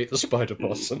not rotate the spider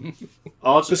possum.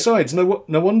 Besides, no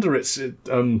wonder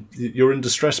you're in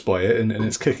distress by it and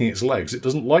it's kicking its legs. It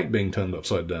doesn't like being turned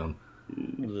upside down.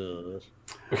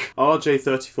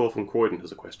 RJ34 from Croydon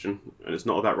has a question, and it's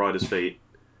not about Ryder's feet.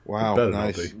 Wow, Better not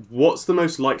nice. be. What's the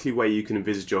most likely way you can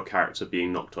envisage your character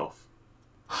being knocked off?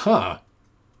 Huh.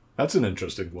 That's an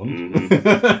interesting one.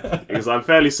 Because I'm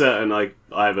fairly certain I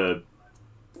have a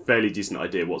fairly decent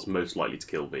idea what's most likely to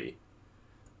kill V.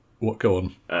 What, go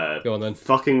on. Go on then.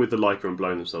 Fucking with the Leica and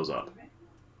blowing themselves up.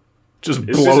 Just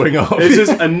It's blowing just, up. It's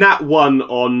just a nat 1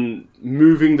 on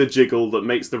moving the jiggle that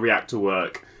makes the reactor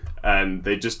work, and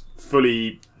they just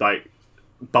fully, like,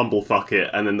 bumblefuck it,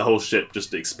 and then the whole ship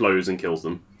just explodes and kills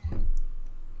them.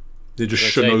 They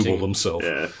just Rotating. Chernobyl themselves.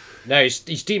 Yeah. No,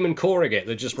 he's demon coring it.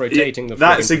 They're just rotating the.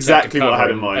 That's friggin' exactly protective what I had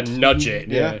cover in mind. And nudge it.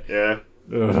 Yeah. Yeah.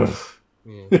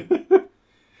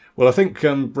 Well, I think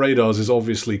Radars is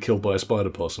obviously killed by a spider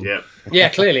possum. Yeah. Yeah,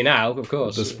 clearly now, of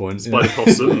course. At this point, Spider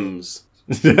possums.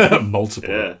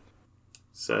 multiple. Yeah.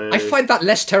 So I find that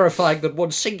less terrifying than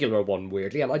one singular one,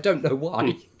 weirdly, and I don't know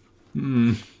why.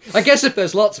 I guess if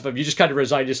there's lots of them, you just kind of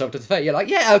resign yourself to the fate. You're like,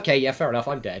 yeah, okay, yeah, fair enough,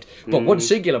 I'm dead. But one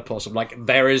singular possum, like,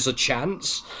 there is a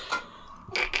chance.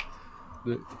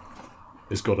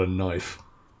 It's got a knife.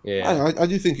 Yeah. I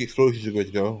do think explosions are good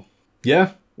to go.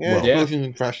 Yeah. Yeah, Well, explosions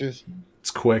and crashes.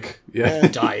 it's quick. Yeah.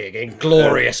 Dying in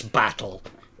glorious battle.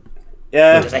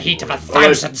 yeah. To the heat of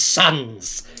 1,000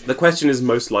 suns. The question is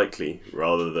most likely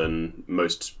rather than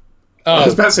most. Oh, I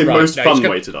was about to say right, most no, he's fun gonna-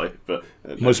 way to die, but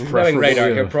Most Knowing preferable. Radar,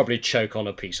 Yeah. he'll probably choke on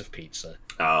a piece of pizza.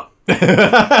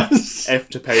 F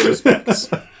to pay respects.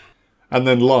 And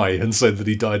then lie and say that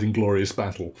he died in glorious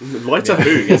battle. Lie to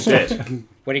who gets dead?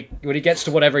 When he gets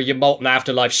to whatever your molten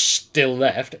afterlife's still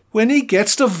left, When he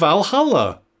gets to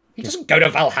Valhalla. he doesn't go to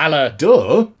Valhalla.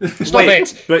 Duh. Stop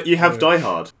it! But you have Die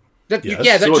Hard. Yes.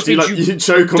 Yeah, that So what just do you means like? you You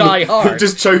choke on die the hard.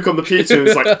 just choke on the pizza, and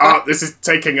it's like, this is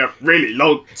taking a really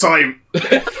long time.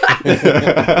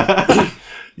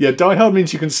 Yeah, die hard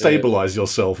means you can stabilize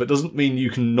yourself. It doesn't mean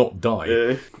you can not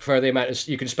die. For the amount of,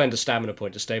 you can spend a stamina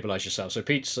point to stabilize yourself. So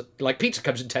pizza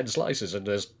comes in 10 slices, and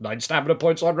there's 9 stamina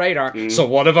points on Radar, so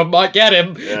one of them might get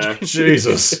him. Yeah.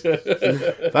 Jesus.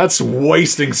 That's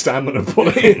wasting stamina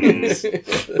points.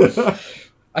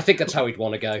 I think that's how he'd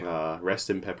want to go. Rest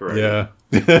in pepperoni.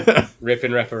 Yeah.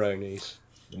 Ripping pepperonis.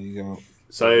 There you go.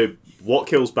 So what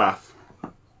kills Bath?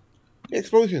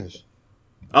 Explosions.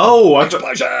 Oh,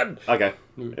 Explosion! okay.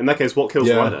 In that case, what kills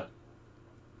Yeah. Ryder?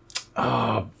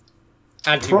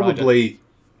 Anti-rider. Probably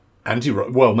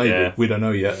well, maybe. Yeah. We don't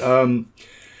know yet.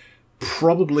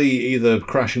 Probably either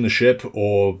crashing the ship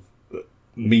or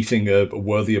meeting a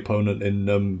worthy opponent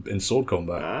in sword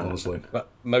combat, honestly. But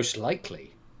most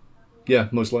likely. Yeah,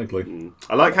 most likely.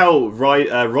 I like how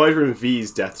Ryder and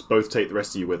V's deaths both take the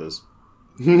rest of you with us.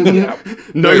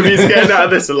 Nobody's getting out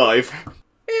of this alive.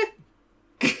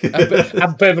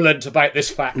 Ambivalent about this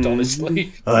fact,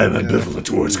 honestly. I am ambivalent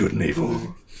towards good and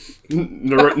evil.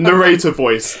 Narrator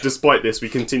voice. Despite this, we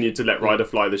continue to let Ryder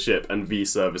fly the ship and V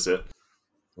service it.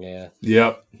 Yeah.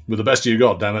 Yep, with the best you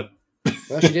got, damn it.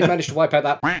 Well, she did manage to wipe out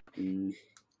that.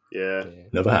 Yeah.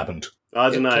 Never happened. I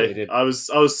don't It know. totally did. I was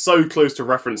so close to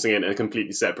referencing it in a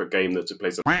completely separate game that took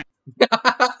place.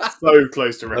 So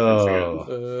close to referencing it.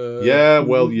 Oh. Yeah,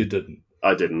 well, you didn't.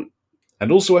 I didn't.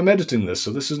 And also, I'm editing this,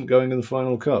 so this isn't going in the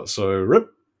final cut, so rip.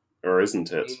 Or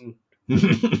isn't it?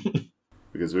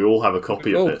 Because we all have a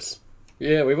copy of this.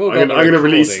 Yeah, we've all I'm got gonna the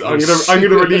release. recordings. I'm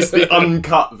gonna release the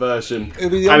uncut version. It'll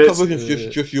be the And uncut it's- version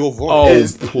of just your voice. Oh,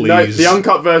 It's- please. No, the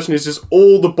uncut version is just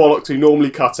all the bollocks we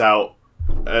normally cut out,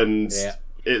 and Yeah.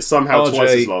 it's somehow RJ. twice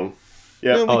as long.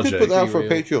 Yeah. Yeah, we could RJ, put that out for a be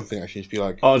real. Patreon thing, actually. Just be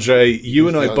like, RJ, you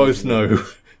and I Yeah, both yeah. know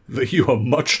that you are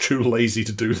much too lazy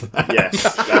to do that.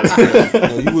 Yes. That is correct.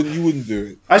 no, you wouldn't do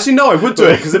it. Actually, no, I would do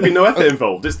it because there'd be no effort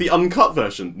involved. It's the uncut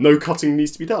version. No cutting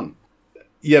needs to be done.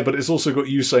 Yeah, but it's also got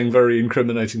you saying very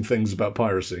incriminating things about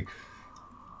piracy.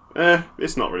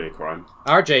 It's not really a crime.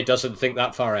 RJ doesn't think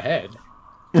that far ahead.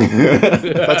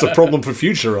 That's a problem for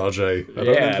future RJ. I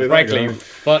don't Yeah, envy that frankly, guy.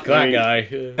 fuck that mean-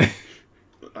 guy.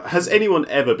 Has anyone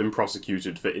ever been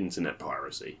prosecuted for internet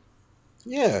piracy?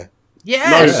 Yeah.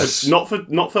 Yes! No,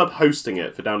 not for hosting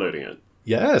it, for downloading it.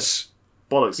 Yes.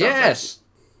 Bollocks. Yes!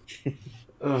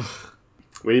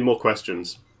 We need more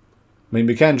questions. I mean,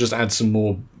 we can just add some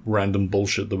more random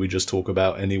bullshit that we just talk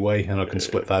about anyway, and I can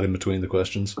split that in between the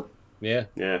questions. Yeah.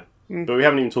 Yeah. But we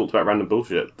haven't even talked about random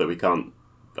bullshit that we can't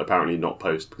apparently not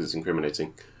post because it's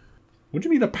incriminating. What do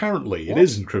you mean, apparently? It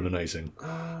is incriminating.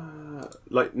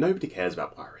 Like, nobody cares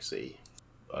about piracy.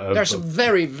 There are some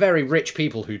very, very rich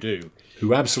people who do.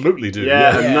 Who absolutely do.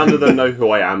 Yeah, Yeah. and none of them know who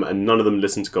I am, and none of them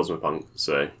listen to Cosmopunk,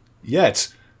 so...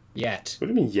 Yet. Yet. What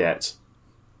do you mean, yet?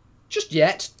 Just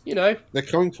yet, you know. They're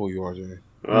coming for you, RJ.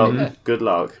 Well, good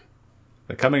luck.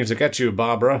 They're coming to get you,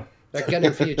 Barbara. They're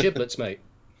gunning for your giblets, mate.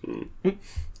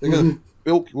 They're gonna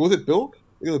bilk. Was it bilk?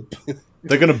 They're gonna,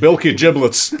 They're going to bilk your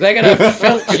giblets. They're going to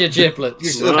filch your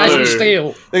giblets No. as you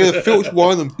steal. they're gonna filch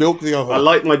one and bilk the other. I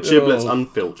like my giblets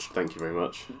unfilched, thank you very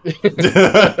much.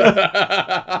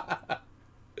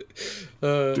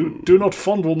 Do not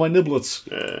fondle my niblets.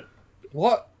 Yeah.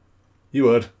 What? You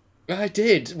heard. I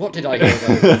did. What did I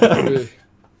hear about?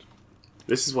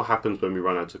 This is what happens when we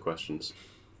run out of questions.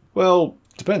 Well,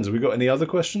 depends. Have we got any other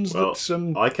questions? Well,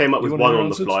 that, I came up you with wanna one hear on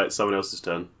the answered? fly, it's someone else's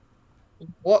turn.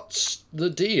 What's the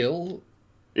deal?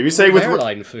 If you say with...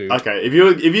 Airline food. Okay, if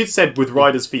you said with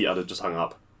Ryder's feet, I'd have just hung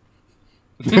up.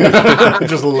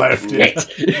 Just left.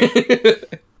 Yeah.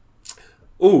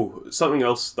 Ooh, something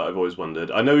else that I've always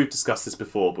wondered. I know we've discussed this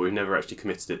before, but we've never actually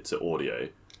committed it to audio.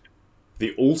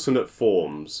 The alternate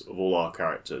forms of all our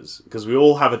characters, because we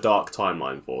all have a dark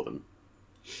timeline for them.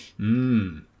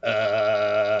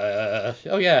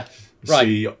 Oh yeah. Right.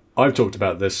 See, I've talked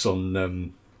about this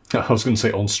on. I was going to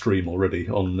say on stream already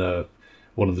on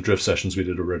one of the drift sessions we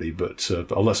did already, but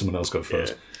I'll let someone else go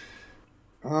first.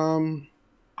 Yeah.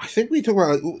 I think we talked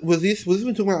about was this when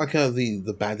talking about like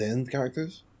the bad end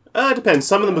characters? It depends.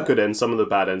 Some of them are good ends, some of them are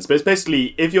bad ends. But it's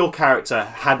basically, if your character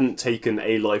hadn't taken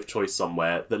a life choice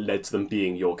somewhere that led to them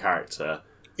being your character.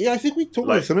 Yeah, I think we talked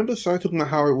about this. I remember Sai talking about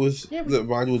how it was that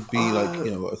Ryder would be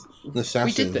an assassin.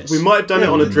 We did this. We might have done it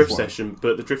on a drift session,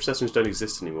 but the drift sessions don't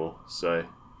exist anymore. So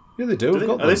Yeah, they do. I've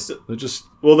got them. They're just...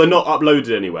 Well, they're not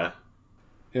uploaded anywhere.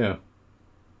 Yeah.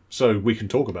 So we can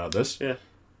talk about this. Yeah.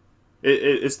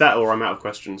 It's that or I'm out of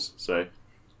questions, so...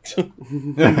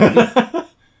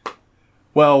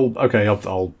 Well, okay,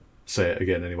 I'll say it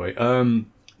again anyway.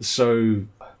 So,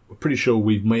 I'm pretty sure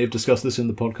we may have discussed this in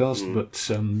the podcast, but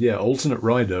yeah, alternate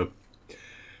rider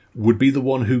would be the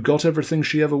one who got everything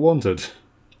she ever wanted.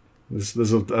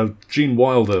 There's a Gene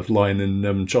Wilder line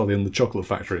in Charlie and the Chocolate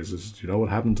Factory. It says, "Do you know what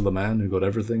happened to the man who got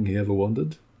everything he ever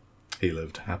wanted? He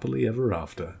lived happily ever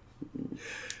after."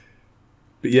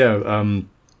 But yeah,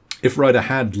 if Ryder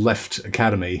had left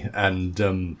Academy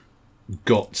and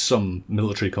got some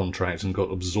military contract and got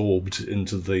absorbed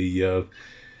into the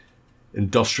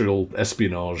industrial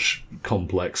espionage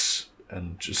complex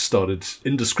and just started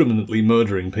indiscriminately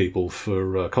murdering people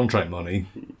for contract money,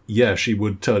 yeah, she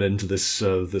would turn into this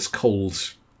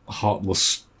cold,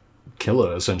 heartless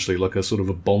killer, essentially, like a sort of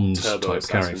a Bond-type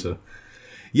character.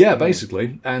 Yeah,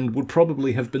 basically, and would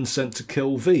probably have been sent to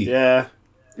kill V. Yeah.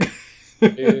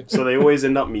 So they always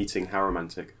end up meeting. How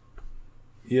romantic.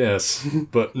 Yes,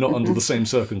 but not under the same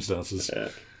circumstances. Yeah.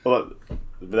 Well,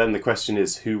 but then the question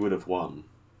is, who would have won?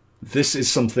 This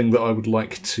is something that I would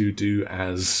like to do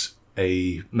as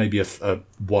maybe a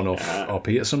one-off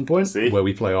RP at some point, where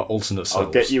we play our alternate selves.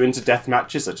 I'll get you into death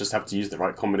matches. I just have to use the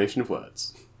right combination of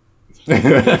words.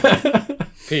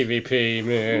 PvP,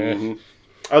 man.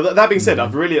 That being said,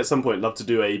 I'd really at some point love to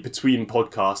do a between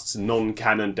podcasts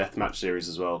non-canon deathmatch series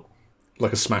as well.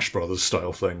 Like a Smash Brothers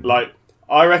style thing. Like,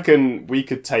 I reckon we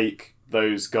could take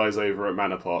those guys over at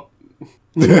Manapot.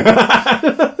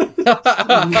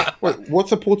 Wait,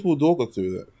 what's a portable door got to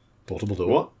do with it? Portable door?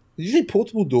 What? Did you say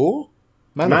portable door?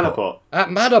 Manapot. At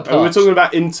Manapot. Oh, we're talking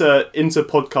about inter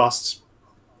podcasts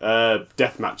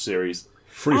deathmatch series.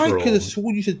 Free for I all. could have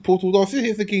sworn you said portable door. I was sitting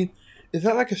here thinking, is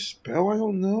that like a spell? I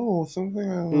don't know, or something.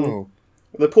 I don't know.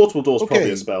 The portable door's probably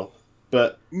a spell,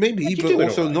 but Maybe, but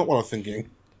also not what I was thinking.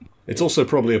 It's also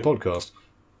probably a podcast.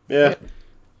 yeah.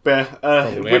 But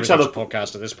which other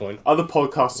podcast at this point? Other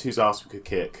podcasts whose ass we could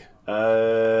kick?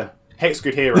 Hex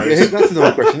Good Heroes. That's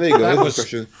another question. There you go. That's a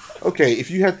question. Okay,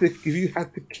 if you had to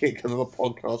kick another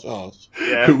podcast ass,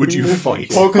 Yeah. Who would you fight?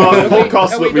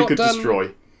 Podcasts we that we not could done-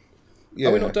 destroy. yeah.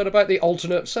 Are we not done about the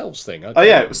alternate selves thing? Oh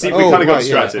yeah, see, we kind of got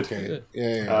distracted. Okay.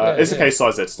 Yeah. It's a case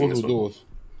size editing this Portable one. doors.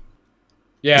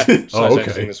 Yeah, Oh, okay.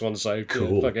 editing this one, so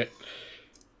Cool. fuck it.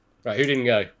 Right, who didn't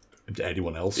go?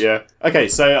 Anyone else? Yeah. Okay,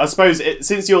 so I suppose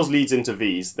since yours leads into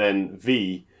V's, then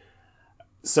V.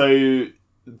 So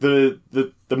the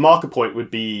marker point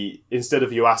would be, instead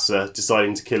of Yuasa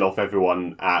deciding to kill off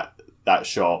everyone at that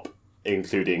shop,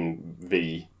 including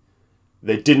V,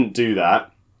 they didn't do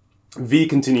that. V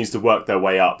continues to work their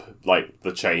way up like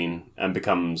the chain and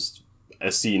becomes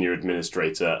a senior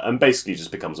administrator and basically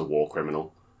just becomes a war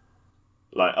criminal.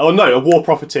 A war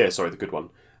profiteer. Sorry, the good one.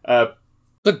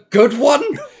 The good one?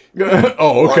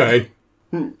 Oh, okay.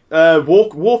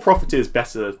 War profiteer is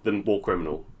better than war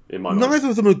criminal in my mind. Neither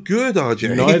of them are good,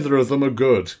 RJ. Neither of them are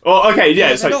good. Oh, okay,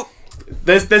 yeah. So they're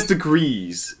not- there's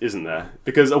degrees, isn't there?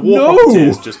 Because a war profiteer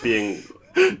is just being.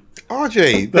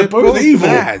 RJ, They're both evil.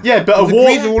 Bad. Yeah, but The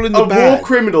degrees are all in the war bad.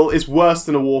 criminal is worse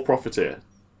than a war profiteer.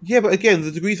 Yeah, but again,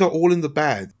 the degrees are all in the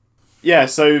bad. Yeah,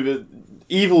 so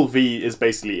Evil V is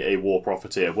basically a war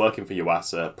profiteer working for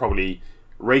Yuasa, probably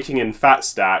raking in fat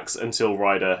stacks until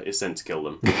Ryder is sent to kill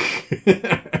them.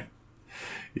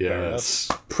 Yes.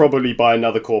 Probably by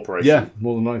another corporation. Yeah,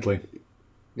 more than likely.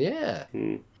 Yeah.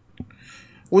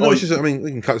 Well, no, it's just, I mean,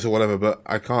 we can cut this or whatever, but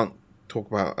I can't talk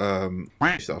about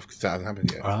stuff because that hasn't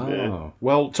happened yet. Ah. Yeah.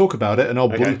 Well, talk about it and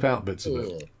I'll Okay. bleep out bits of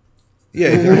it. Yeah,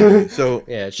 exactly. So,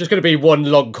 Yeah, it's just going to be one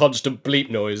long constant bleep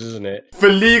noise, isn't it? For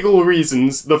legal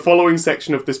reasons, the following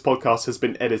section of this podcast has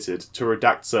been edited to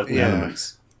redact certain Yeah.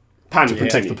 elements. Pan, To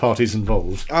protect the parties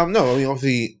involved. no, I mean,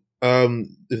 obviously,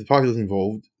 If the party was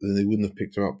involved, then they wouldn't have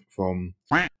picked her up from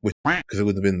because they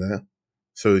wouldn't have been there.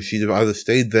 So she'd have either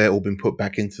stayed there or been put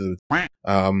back into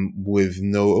with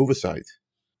no oversight.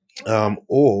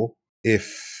 Or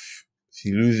if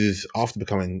she loses after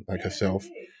becoming like herself,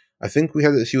 I think we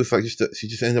had that she was like she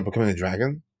just ended up becoming a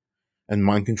dragon and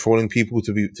mind controlling people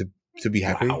to be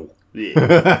happy. Wow.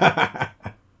 Yeah.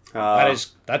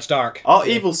 That's dark. Our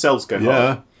evil selves go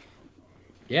hard.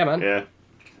 Yeah, man. Yeah.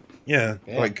 Yeah.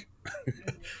 Like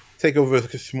take over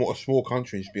like a small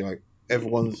country and just be like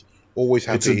everyone's always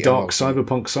happy. It's a dark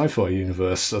cyberpunk sci-fi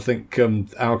universe. I think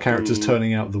our characters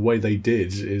turning out the way they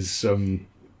did is the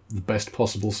best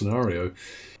possible scenario.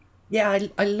 Yeah,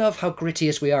 I love how gritty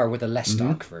as we are with a less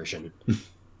dark version.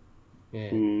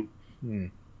 Yeah.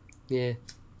 Yeah.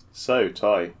 So,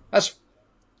 Ty.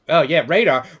 Oh yeah,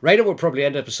 Radar. Radar would probably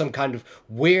end up as some kind of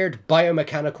weird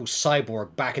biomechanical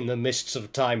cyborg back in the mists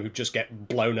of time who'd just get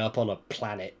blown up on a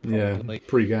planet. Probably. Yeah,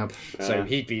 pre-gap. So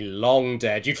he'd be long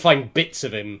dead. You'd find bits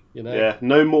of him, you know. Yeah,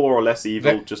 no more or less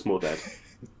evil, just more dead.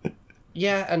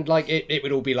 Yeah, and like it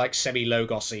would all be like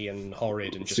semi-logosy and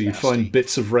horrid and just So you'd nasty. find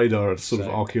bits of Radar at a sort of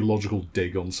archaeological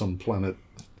dig on some planet.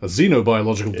 A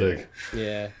xenobiological dig.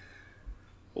 Yeah.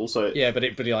 Also... Yeah, but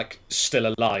it'd be like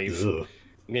still alive. Ugh.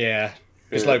 Yeah.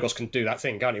 Because Logos can do that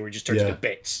thing, can't he? Where he just turns to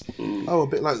bits. Oh, a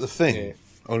bit like the Thing. Yeah.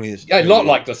 Only it's A lot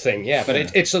like the Thing, yeah, but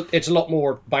it's a lot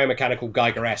more biomechanical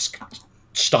Geiger-esque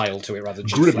style to it rather than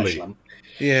just Gribbly. flesh lump.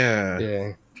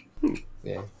 Yeah.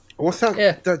 Yeah. What's that?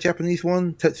 Yeah. That Japanese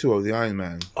one, Tetsuo, the Iron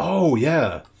Man. Oh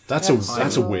yeah, that's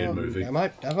a weird movie. Am I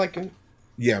good?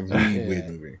 Yeah, really weird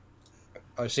movie.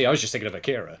 Oh, see, I was just thinking of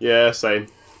Akira. Yeah, same.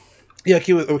 Yeah,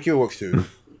 Akira works too.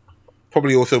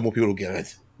 Probably also more people will get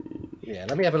it. Yeah,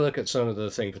 let me have a look at some of the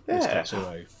things with Yeah.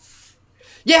 Tetsuo.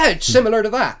 Yeah, it's similar to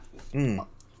that.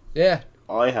 Yeah.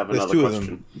 I have There's another two of question.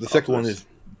 them. The second one is.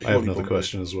 I have another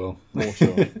question as well. More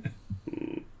so.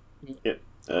 Yeah.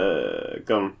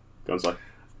 Go on,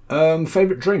 Si.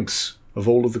 Favorite drinks of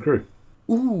all of the crew?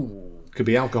 Ooh. Could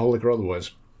be alcoholic or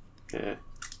otherwise. Yeah.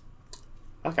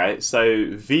 Okay, so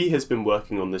V has been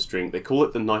working on this drink. They call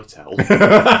it the Night Owl.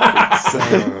 Christ.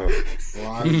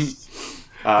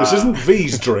 This isn't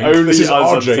V's drink. Only This is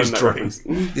us RJ's understand that drink.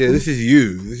 reference. Yeah, this is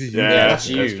you. This is you. Yeah, that's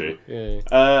you. true. Yeah.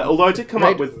 Although I did come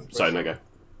up with... Sorry, no, go.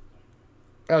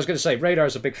 I was going to say, Radar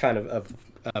is a big fan of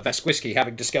Vesk whiskey,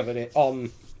 having discovered it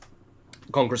on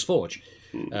Conqueror's Forge.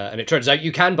 And it turns out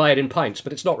you can buy it in pints,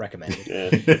 but it's not recommended.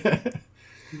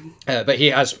 Yeah. But he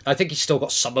has, I think he's still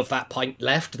got some of that pint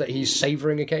left that he's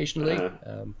savouring occasionally.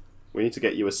 We need to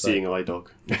get you a seeing eye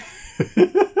dog.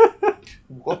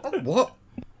 What?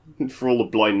 For all the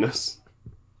blindness.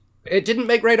 It didn't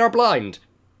make Radar blind.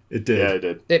 It did. Yeah, it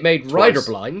did. It made Twice. Ryder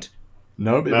blind.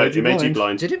 No, it No, made you it made blind. you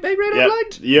blind. Did it make Radar Yeah.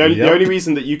 blind? The only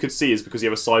reason that you could see is because you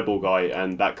have a cyborg eye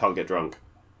and that can't get drunk.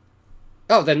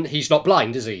 Oh, then he's not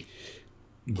blind, is he?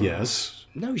 Yes.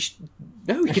 No, he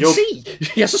can see.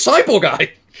 He has a cyborg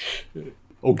eye.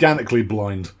 Organically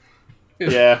blind.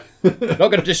 Yeah. Not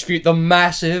going to dispute the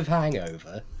massive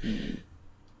hangover.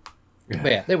 But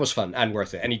yeah, it was fun and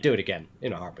worth it, and he'd do it again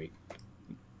in a heartbeat.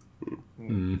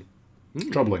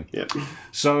 Troubling. Yeah.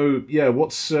 So yeah,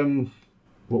 what's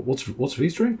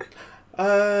V's drink?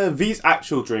 V's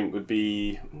actual drink would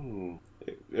be...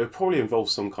 it would probably involve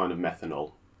some kind of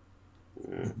methanol.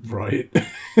 Right.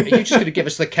 Are you just going to give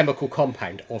us the chemical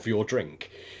compound of your drink?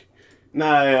 No,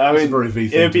 I mean, a very V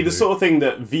thing it would be to the do. sort of thing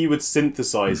that V would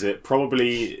synthesize it. It would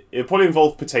probably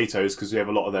involve potatoes because we have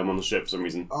a lot of them on the ship for some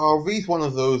reason. Oh, V's one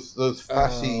of those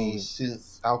fussy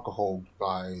synth alcohol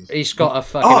guys. He's got a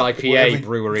fucking IPA every-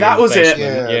 brewery. that in the was it.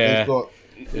 basement. Yeah, they've got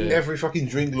every fucking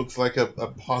drink looks like a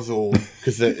puzzle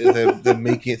because they're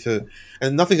making it to,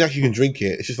 and nothing actually you can drink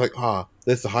it. It's just like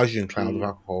there's the hydrogen cloud of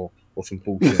alcohol or some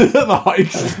bullshit. The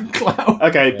hydrogen cloud.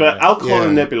 Okay, but alcohol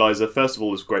and Yeah. nebulizer, first of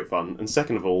all, is great fun, and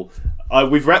second of all,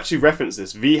 we've actually referenced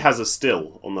this. V has a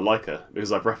still on the Leica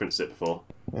because I've referenced it before.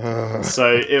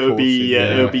 So it would be course,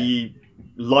 it would be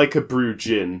Leica brew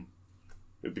gin.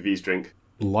 It would be V's drink.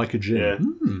 Like a gin. Yeah.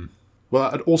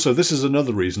 Well, and also this is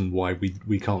another reason why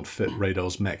we can't fit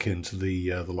Radar's mech into the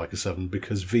Leica 7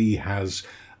 because V has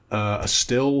a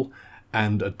still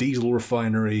and a diesel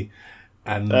refinery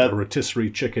and a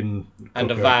rotisserie chicken And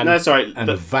a cooker van. No, sorry, and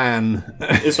a van.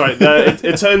 it's right.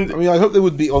 It turned. I mean, I hope they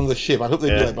would be on the ship. I hope they'd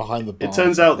Yeah. be like behind the bar. It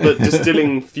turns out that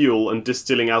distilling fuel and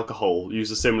distilling alcohol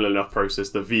use a similar enough process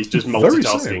that V's just Very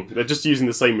multitasking. same. They're just using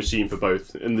the same machine for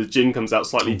both, and the gin comes out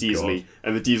slightly diesely, God.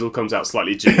 and the diesel comes out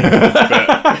slightly ginny.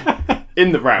 But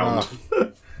in the round,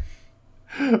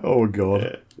 Oh god. yeah,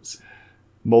 it's-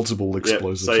 Multiple yeah,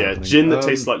 explosives. so yeah, happening. gin that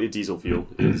tastes slightly diesel fuel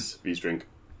is V's drink.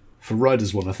 For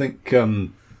Ryder's one, I think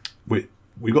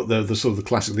we've got the sort of the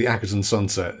classic, the Ackerton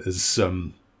Sunset is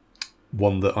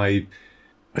one that I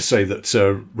say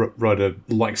that Ryder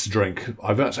likes to drink.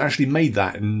 I've actually made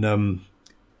that in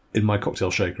my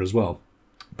cocktail shaker as well.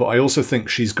 But I also think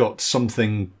she's got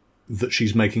something that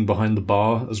she's making behind the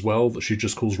bar as well that she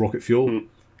just calls rocket fuel.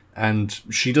 And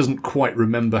she doesn't quite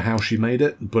remember how she made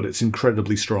it, but it's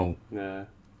incredibly strong. Yeah. Is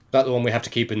that the one we have to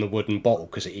keep in the wooden bottle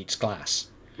because it eats glass?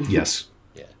 Yes.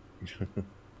 Yeah.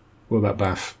 What about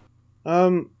Bath?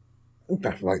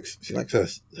 Beth she likes her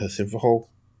Synthahol.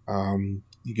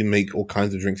 You can make all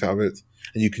kinds of drinks out of it,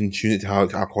 and you can tune it to how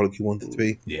alcoholic you want it to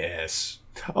be. Yes.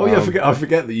 Oh yeah, I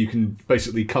forget that you can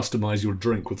basically customize your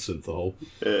drink with Synthahol.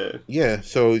 Yeah,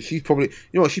 so she's probably,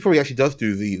 she probably actually does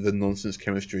do the nonsense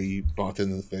chemistry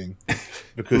bartender thing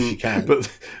because she can. But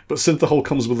Synthahol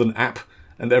comes with an app,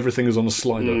 and everything is on a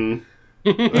slider.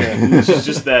 She's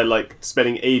just there, like,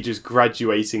 spending ages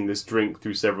graduating this drink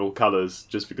through several colours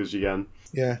just because she can.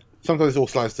 Yeah. Sometimes it all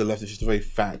slides to the left. It's just a very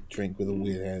fat drink with a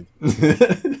weird head.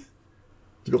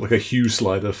 It's got like a hue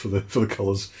slider for the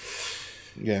colours.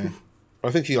 Yeah. I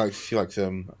think she likes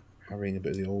having a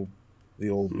bit of the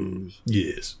old booze.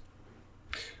 Yes.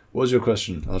 What was your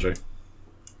question, RJ?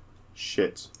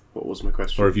 Shit. What was my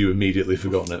question? Or have you immediately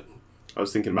forgotten it? I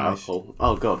was thinking about alcohol.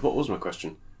 Oh god, what was my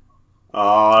question?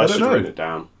 I should have written it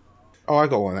down. Oh, I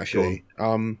got one actually.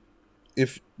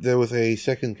 If there was a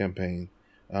second campaign,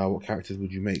 what characters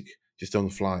would you make just on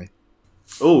the fly?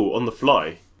 Oh, on the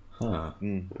fly. Huh.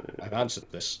 I've answered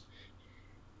this.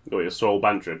 Oh, you're Swole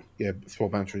Bantred. Yeah, Swole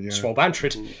Bantred. Yeah. Swole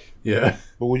Bantred. Yeah.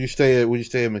 But would you stay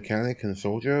a mechanic and a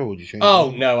soldier, or would you change?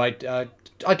 Oh no,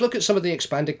 I'd look at some of the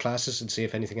expanded classes and see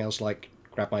if anything else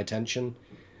grabbed my attention.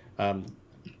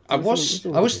 I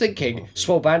was thinking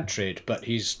Swole Bantred, but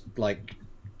he's like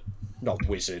not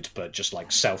wizard, but just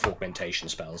like self-augmentation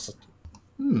spells.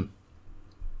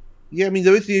 Yeah, I mean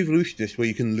there is the evolutionist where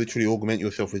you can literally augment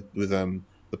yourself with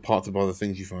the parts of other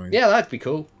things you find. Yeah, that'd be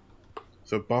cool.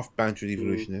 So buff Bantred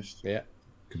evolutionist. Yeah.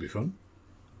 Could be fun.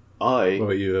 I What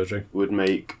about you, RJ? would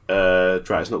make it's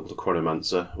not called a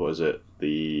chronomancer. What is it?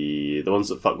 The ones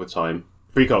that fuck with time.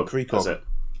 Precog. That's it.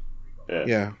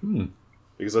 Yeah.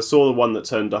 Because I saw the one that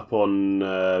turned up on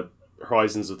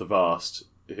Horizons of the Vast,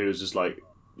 who was just like,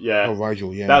 yeah. Oh,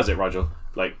 Rigel, yeah. That was it, Rigel.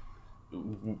 Like,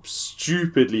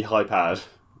 stupidly high-powered.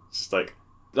 Just like,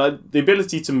 the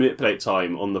ability to manipulate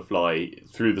time on the fly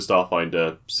through the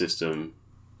Starfinder system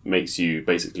makes you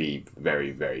basically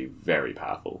very, very, very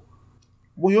powerful.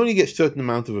 Well, you only get a certain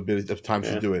amount of time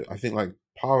to do it. I think like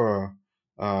power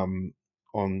on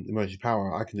emergency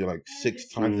power, I can do like 6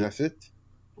 times and that's it.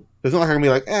 It's not like I can be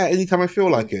like, anytime I feel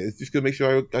like it. It's just going to make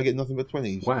sure I get nothing but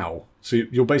 20s. Wow. So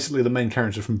you're basically the main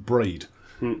character from Braid.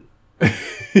 You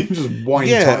just wind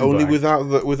Yeah, time only back.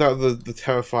 without the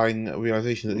terrifying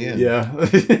realization at the end. Yeah.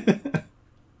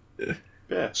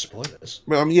 Yeah. Spoilers.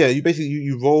 Well, you basically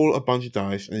you roll a bunch of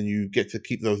dice and you get to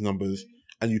keep those numbers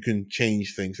and you can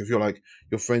change things. So if you're like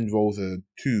your friend rolls a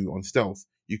 2 on stealth,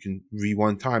 you can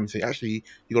rewind time and say, actually,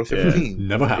 you got a 17.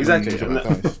 Never happened. Exactly. Change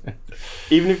that dice.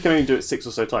 Even if you can only do it 6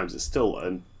 or so times, it's still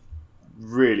a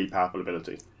really powerful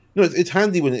ability. No, it's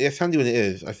handy when it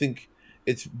is. I think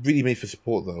it's really made for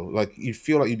support though. Like you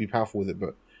feel like you'd be powerful with it,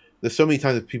 but there's so many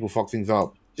times that people fuck things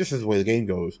up just as the way the game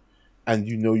goes, and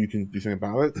you can do something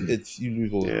about it. It's you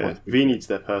lose all the points. V needs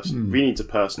their V needs a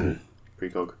personal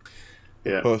precog.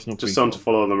 Yeah, Personal just precog. someone to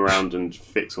follow them around and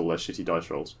fix all their shitty dice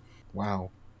rolls.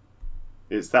 Wow.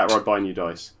 Is that right? Buy new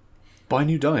dice. Buy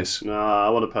new dice. Nah, I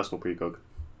want a personal precog.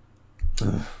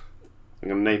 I'm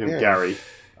going to name him Gary,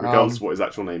 regardless of what his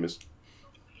actual name is.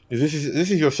 This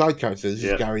is your side character. This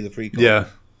is Gary the Precog. Yeah.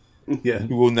 Yeah.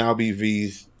 Who will now be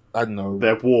V's, I don't know,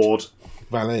 Their ward.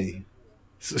 valet.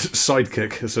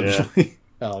 Sidekick, essentially.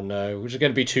 Oh no, which is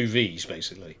going to be 2 Vs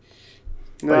basically.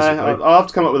 Nah, I'll have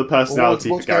to come up with a personality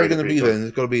What's for Gary Gary the going to be Precog. then?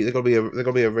 There's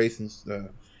got to be a race and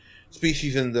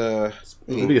species and.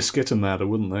 It'd be a Skittermadder,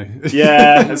 wouldn't they?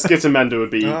 Yeah, a Skittermander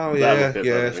would be. Oh that would yeah, fit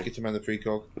perfectly. Skitterman the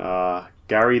Precog.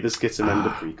 Gary the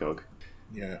Skittermander Precog.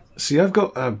 Yeah. See, I've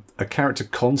got a character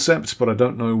concept, but I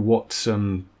don't know what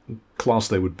class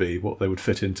they would be, what they would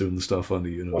fit into in the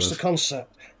Starfinder universe. What's the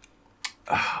concept?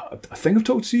 I think I've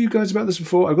talked to you guys about this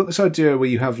before. I've got this idea where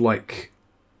you have like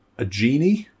a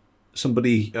genie,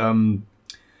 somebody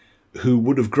who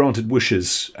would have granted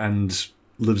wishes and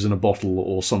lives in a bottle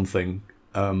or something,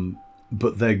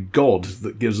 but their god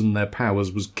that gives them their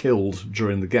powers was killed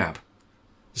during the gap.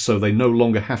 So they no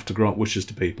longer have to grant wishes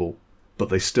to people, but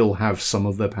they still have some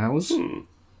of their powers.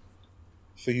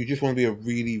 So you just want to be a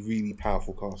really, really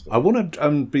powerful caster. I want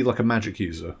to be like a magic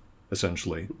user,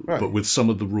 essentially, Right. but with some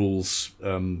of the rules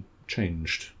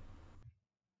changed.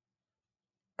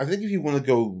 I think if you want to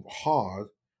go hard,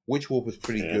 Witch Warper's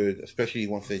pretty good, especially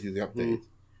once they do the update.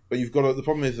 But you've got the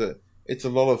problem is that it's a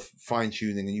lot of fine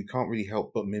tuning, and you can't really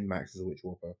help but min max as a Witch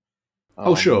Warper.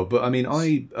 Oh sure, but I mean,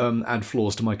 I add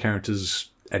flaws to my characters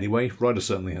anyway. Ryder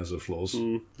certainly has her flaws.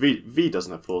 V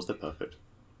doesn't have flaws; they're perfect.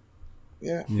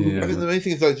 Yeah. I think the main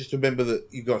thing is that just remember that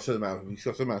you've got a certain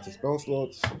amount of spell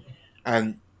slots,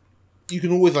 and you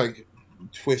can always like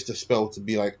twist a spell to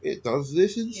be like it does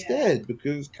this instead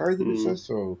because Kaido says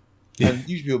so, and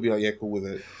usually people will be like, yeah, cool with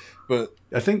it. But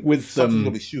I think with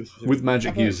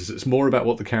magic users, it's more about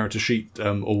what the character sheet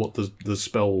or what the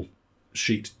spell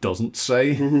sheet doesn't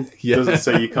say. Doesn't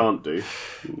say you can't do.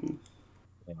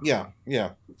 Yeah.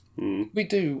 We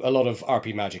do a lot of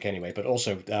RP magic anyway, but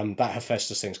also that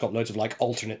Hephaestus thing's got loads of like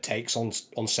alternate takes on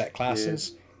set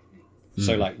classes.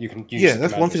 So like you can use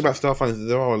that's one thing about Starfinder is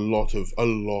there are a lot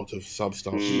of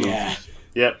sub-stars.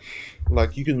 Yep.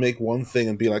 Like you can make one thing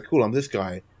and be like, cool, I'm this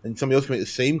guy, and somebody else can make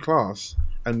the same class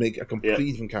and make a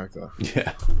completely different character.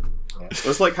 Yeah.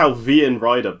 That's like how V and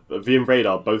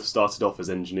Radar both started off as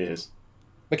engineers.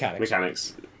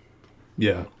 Mechanics.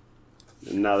 Yeah.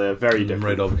 And now they're very different.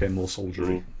 Radar became more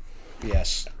soldiery.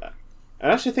 Yes. I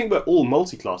actually think we're all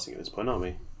multi-classing at this point, aren't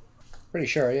we? Pretty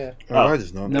sure, yeah.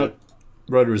 Ryder's not. No.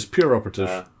 Ryder is pure operative.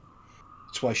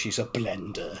 That's why she's a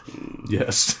blender.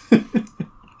 Yes.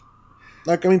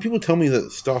 Like, I mean, people tell me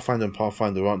that Starfinder and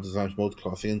Pathfinder aren't designed for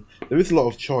multiclassing, and there is a lot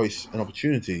of choice and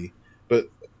opportunity, but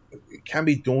it can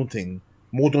be daunting.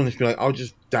 More daunting to be like, I'll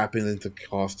just dab in into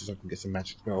cast so I can get some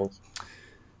magic spells,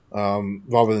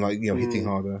 rather than like hitting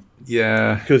harder.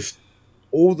 Yeah. Because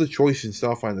all the choice in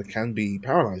Starfinder can be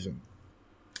paralyzing.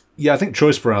 Yeah, I think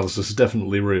choice paralysis is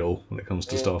definitely real when it comes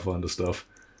to Starfinder stuff.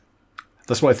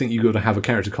 That's why I think you've got to have a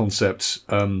character concept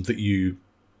that you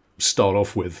start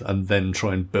off with and then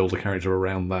try and build a character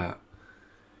around that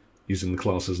using the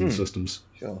classes and systems.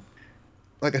 Sure.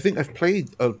 Like, I think I've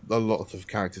played a lot of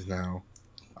characters now.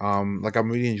 Like,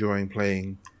 I'm really enjoying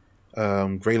playing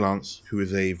Grey Lance, who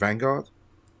is a Vanguard.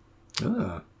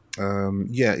 Ah.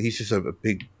 Yeah, he's just a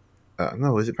big...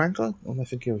 no, is it Vanguard? Or am I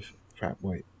thinking of... Crap,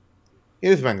 wait.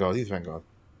 Yeah, it's Vanguard. He's Vanguard.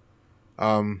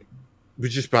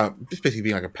 Which is just basically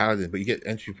being like a paladin, but you get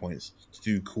entry points to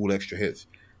do cool extra hits.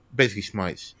 Basically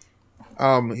smites.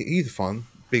 He's fun.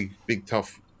 Big,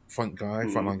 tough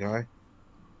frontline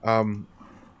guy.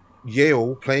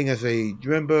 Yale playing as do you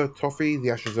remember Toffee, the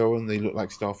Astrozoan? They look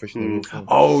like starfish.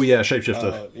 Oh, yeah,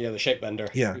 shapeshifter. The shapebender.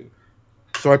 Yeah.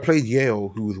 So I played Yale,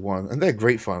 who was one, and they're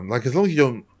great fun. Like, as long as you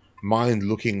don't mind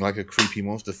looking like a creepy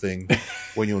monster thing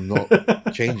when you're not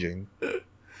changing.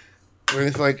 I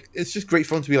mean, it's just great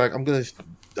fun to be like, I'm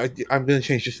gonna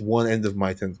change just one end of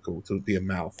my tentacle to be a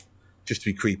mouth, just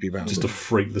to be creepy about just it. to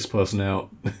freak this person out.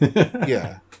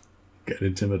 Yeah. Get an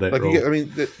intimidate Like roll.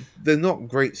 they're not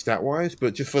great stat wise,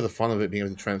 but just for the fun of it, being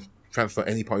able to transfer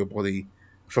any part of your body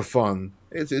for fun,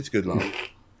 it's good luck.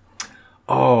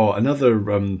 Oh, another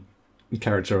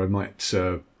character I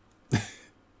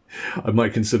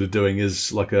might consider doing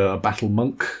is like a battle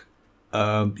monk.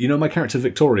 You know my character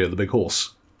Victoria, the big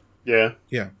horse. Yeah.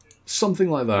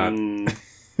 Something like that.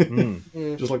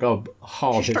 Just like a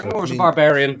hard hitter. Or a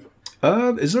barbarian.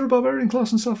 Is there a barbarian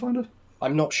class in Starfinder?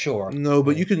 I'm not sure. No,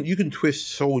 but you can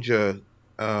twist soldier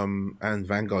and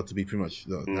Vanguard to be pretty much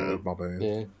the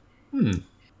barbarian. Yeah.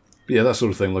 Yeah, that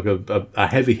sort of thing, like a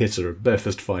heavy hitter, a bare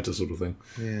fist fighter sort of thing.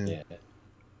 Yeah.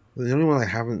 The only one I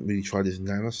haven't really tried is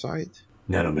Nanosite.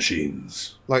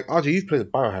 Nanomachines. Like, RJ, you've played a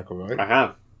Biohacker, right? I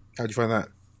have. How'd you find that?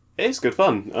 It's good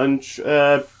fun. And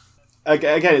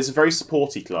again, it's a very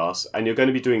supporty class, and you're going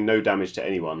to be doing no damage to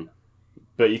anyone.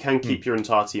 But you can keep your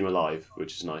entire team alive,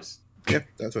 which is nice. Yep,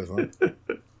 that's very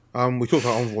fun. We talked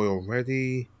about Envoy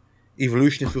already.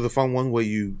 Evolutionist was a fun one where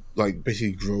you like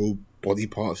basically grow body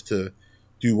parts to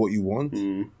do what you want.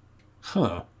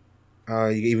 Huh.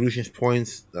 You get evolutionist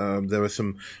points. There are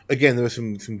some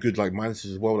good like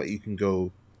minuses as well, that you can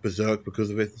go berserk because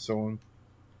of it and so on.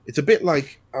 It's a bit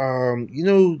like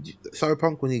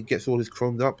Cyberpunk when he gets all his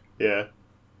chromed up. Yeah.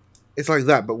 It's like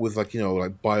that, but with like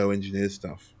bioengineered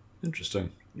stuff.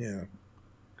 Interesting. Yeah.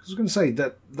 I was going to say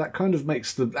that kind of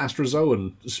makes the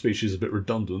Astrozoan species a bit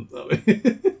redundant.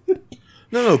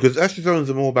 No, because Astrozoans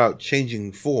are more about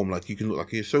changing form. Like you can look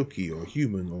like a Yosoki or a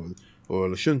human or a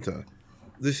Lashunta.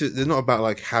 They're not about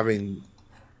like having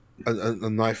a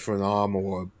knife for an arm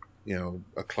or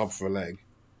a club for a leg.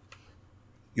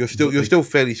 You're still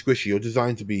fairly squishy. You're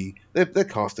designed to be. They're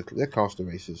caster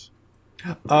races.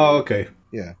 Oh, okay.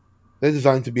 Yeah, they're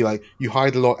designed to be like you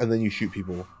hide a lot and then you shoot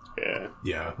people. Yeah.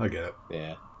 Yeah, I get it.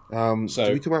 Yeah.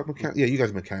 So we talk about mechanics. Yeah, you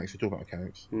guys are mechanics. We talk about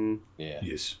mechanics. Yeah.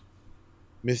 Yes.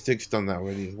 Mystics done that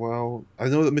already as well. I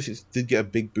know that Mystics did get a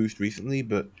big boost recently,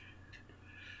 but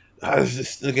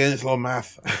again, it's a lot of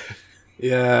math.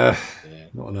 Yeah,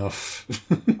 not enough.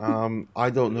 I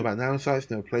don't know about nanosites.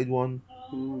 Never played one.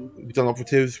 We've done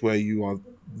operatives where you are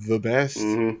the best.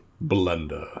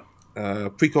 Blender.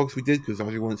 Precogs we did because I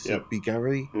wanted to be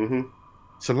Gary. Mm-hmm.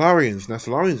 Solarians. Now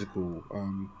Solarians are cool.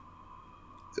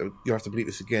 So you have to believe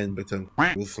this again, but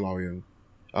with Solarian,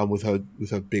 with her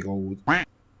big old.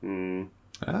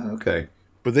 Okay.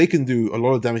 But they can do a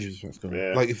lot of damage if it's going.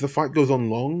 Yeah. Like if the fight goes on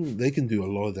long, they can do a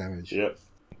lot of damage. Yep.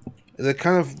 They're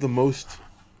kind of the most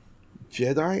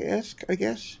Jedi-esque, I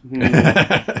guess.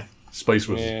 Space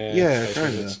was. Yeah,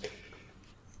 kind of.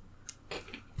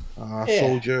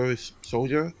 Soldier is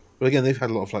Soldier, but again, they've had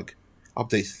a lot of like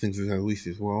updates to things they've released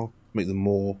as well, make them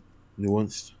more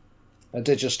nuanced. I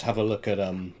did just have a look at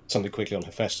something quickly on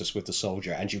Hephaestus with the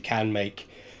soldier, and you can make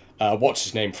what's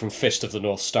his name from Fist of the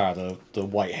North Star, the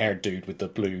white-haired dude with the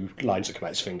blue lines that come out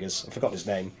his fingers. I forgot his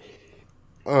name.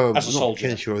 As a soldier.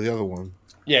 Not Kenshiro, the other one.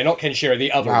 Yeah, not Kenshiro,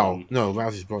 the other one. No,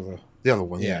 Rouse's brother. The other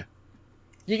one, yeah.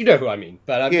 You know who I mean,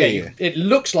 but it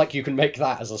looks like you can make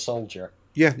that as a soldier.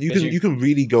 Yeah, you can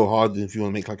really go hard if you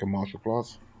want to make like a martial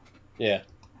class. Yeah.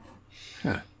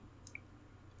 Huh.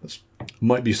 That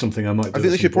might be something I might do. I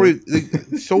think they should probably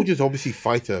soldiers obviously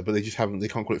fighter, but they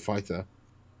can't call it fighter.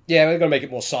 Yeah, we're gonna make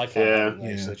it more sci-fi.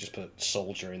 Yeah. So they just put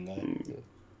soldier in there.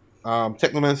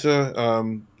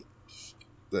 Technomancer,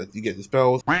 you get the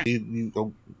spells. Fuck it,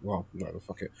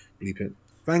 bleep it.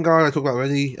 Vanguard, I talked about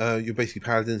already. You're basically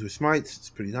paladins with smites. It's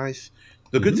pretty nice.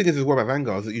 The good thing is as well about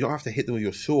Vanguard is that you don't have to hit them with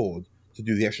your sword to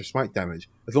do the extra smite damage.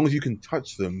 As long as you can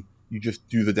touch them, you just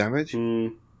do the damage.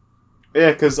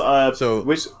 Yeah, because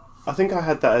which I think I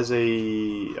had that as I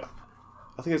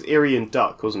think it was Eerie and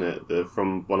Duck, wasn't it?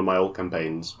 From one of my old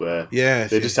campaigns where they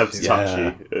just have to touch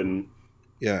you and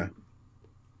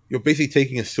you're basically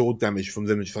taking a sword damage from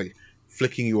them and just like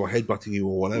flicking you or headbutting you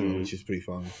or whatever, which is pretty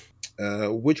fun.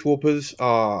 Witch Warpers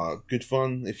are good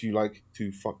fun if you like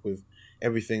to fuck with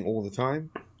everything all the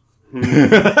time.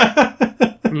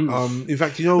 In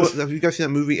fact, you know what? Have you guys seen that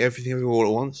movie, Everything Everywhere All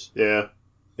at Once? Yeah.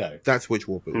 No. That's Witch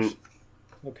Warpers.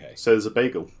 Okay. So there's a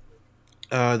bagel.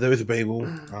 There is a bagel.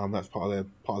 That's part of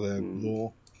their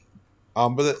lore.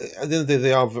 But at the end of the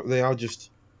day, they are just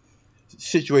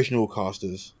situational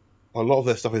casters. A lot of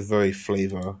their stuff is very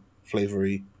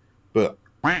flavory, but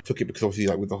took it because obviously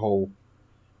like with the whole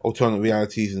alternate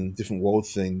realities and different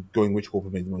worlds thing, going Witch Warper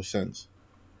made the most sense.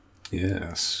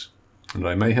 Yes. And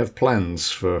I may have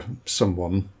plans for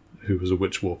someone who was a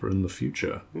Witch Warper in the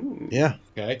future. Yeah.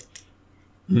 Okay.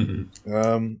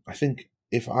 I think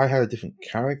if I had a different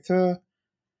character,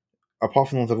 apart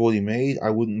from the ones I've already made, I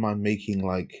wouldn't mind making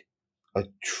like a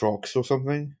Trox or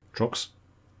something. Trox?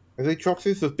 Are they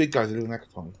Troxes? Those big guys that live in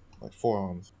Ekaton, like 4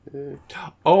 arms.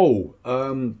 Oh,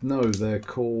 no, they're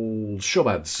called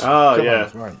Shobads. Oh, Come yeah.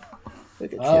 on, right.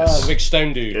 The big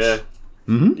stone dudes. Yeah.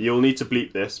 Mm-hmm. You'll need to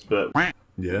bleep this, but...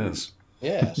 Yes.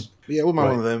 Yes. Yeah, I wouldn't mind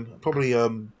one of them. Probably,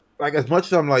 like, as much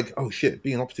as I'm like, oh shit,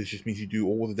 being an operative just means you do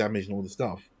all the damage and all the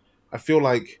stuff. I feel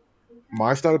like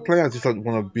my style of play, I just don't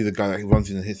want to be the guy that runs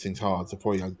in and hits things hard, so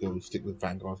probably I'd go stick with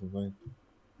Vanguard or something.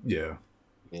 Yeah.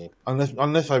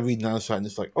 Unless I read Nanosight and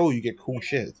it's like, oh, you get cool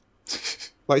shit.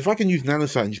 Like, if I can use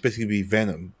Nanosight and just basically be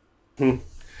Venom.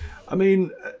 I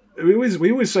mean, we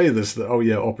always say this, that, oh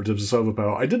yeah, operatives are so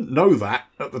overpowered. I didn't know that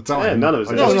at the time. Yeah, none of us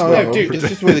did. No, dude. it's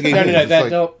just the way the game is.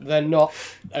 They're not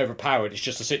overpowered. It's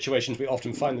just the situations we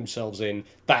often find themselves in.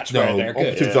 That's where they're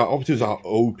good. Operatives are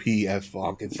OP as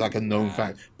fuck. It's like a known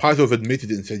fact. Paizo have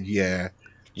admitted it and said, yeah.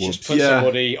 Just put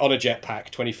somebody on a jetpack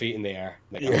 20 feet in the air.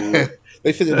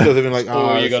 They said themselves, they've been like,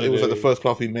 it was like the first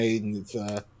class we made, and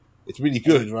it's really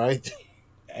good, right?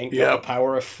 Ain't got the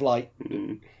power of flight.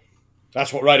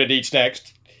 That's what Ryder needs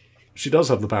next. She does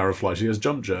have the power of flight. She has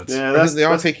jump jets. Yeah,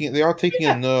 I think they are taking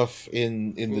a nerf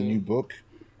in the new book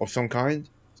of some kind.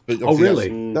 But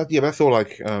really? That's all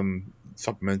like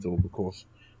supplemental, of course.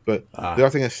 But they are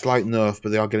taking a slight nerf,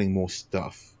 but they are getting more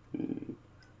stuff.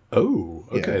 Oh,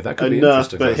 okay, that could a be nerf,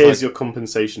 interesting. but here's your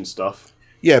compensation stuff.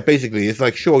 Yeah, basically, it's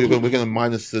like, sure, we're going to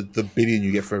minus the billion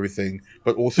you get for everything,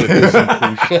 but also here's some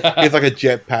cool shit. Here's like a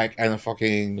jetpack and a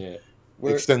fucking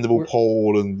extendable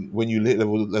pole, and when you hit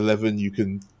level 11, you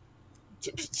can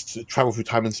travel through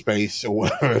time and space, or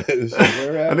whatever it is.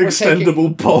 An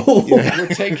extendable pole. Yeah. We're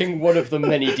taking one of the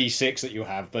many D6 that you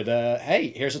have, but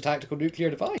hey, here's a tactical nuclear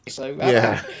device. So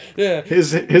yeah.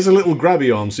 Here's a little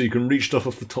grabby arm so you can reach stuff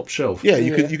off the top shelf. Yeah,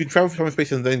 you can travel through time and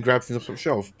space and then grab things off the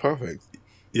shelf. Perfect.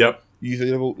 Yep. Use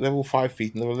level 5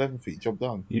 feet and level 11 feet. Job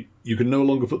done. You can no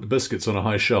longer put the biscuits on a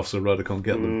high shelf so Ryder can't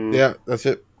get them. Yeah, that's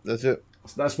it.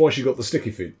 That's why she got the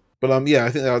sticky feet. But yeah, I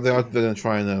think they're going to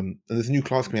try and there's a new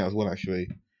class coming out as well, actually.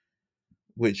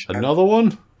 Which Another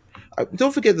one?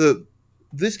 Don't forget that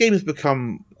this game has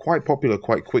become quite popular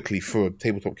quite quickly for a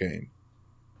tabletop game.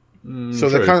 So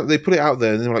they put it out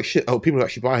there and they're like, shit, people are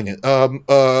actually buying it.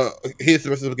 Here's the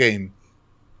rest of the game.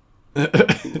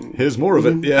 Here's more of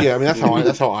it. Yeah. Yeah, I mean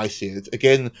that's how I see it.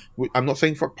 Again, I'm not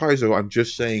saying fuck Paizo. I'm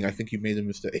just saying I think you made a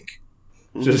mistake.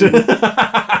 Just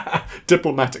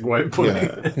diplomatic way of putting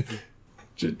it.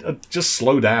 Just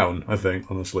slow down. I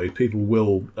think honestly, people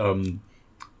will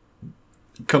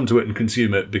come to it and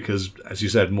consume it because, as you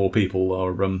said, more people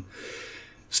are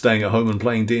staying at home and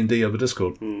playing D&D over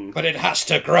Discord. But it has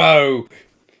to grow.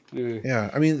 Yeah,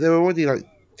 I mean there were already like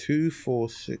 2, 4,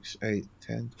 6, 8,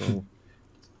 10, 12.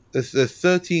 There's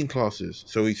 13 classes,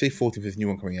 so we say 14 for this new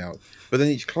one coming out. But then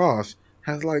each class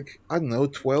has 12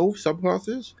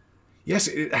 subclasses. Yes,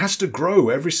 it has to grow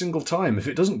every single time. If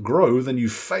it doesn't grow, then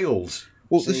you've failed.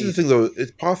 Well, this is the thing, though.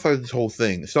 It's Pathfinder's whole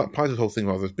thing. It's not Pathfinder's whole thing,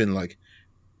 rather. It's been,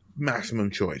 maximum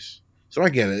choice. So I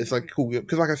get it. It's, cool.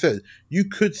 Because, like I said, you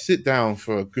could sit down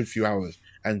for a good few hours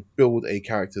and build a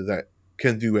character that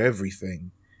can do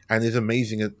everything and is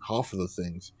amazing at half of the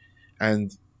things.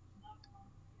 And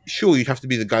sure, you'd have to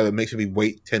be the guy that makes me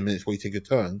wait 10 minutes while you take a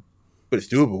turn. But it's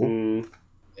doable.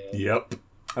 Yep.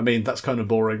 I mean, that's kind of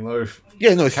boring, though.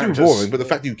 Yeah, no, it's still boring, but the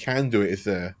fact that you can do it is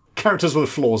there. Characters with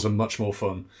flaws are much more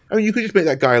fun. I mean, you could just make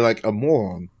that guy a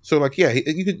moron. So,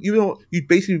 you'd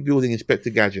basically be building Inspector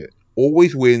Gadget.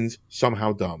 Always wins,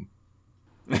 somehow dumb.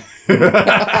 That's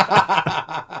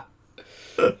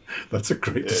a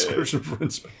great description for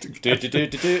Inspector Gadget.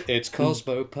 It's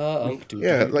Cosmopunk.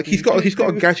 Yeah, he's got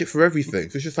a gadget for everything.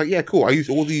 So it's just cool. I use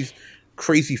all these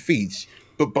crazy feats,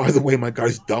 but by the way, my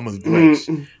guy's dumb as grapes.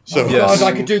 So God,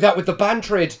 I could do that with the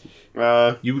Bantrid.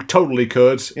 You totally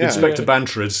could. Yeah. Inspector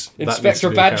Bantrid. Inspector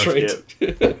Bantrid.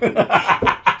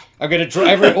 I'm going to draw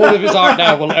all of his art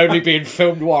now will only be in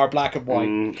film noir, black and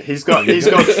white. He's got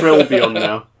Trilby on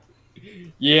now.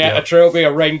 Yeah, a Trilby,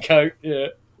 a raincoat. Yeah.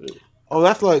 Oh,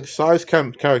 that's Size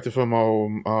Camp character from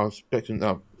our Spectrum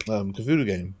Cthulhu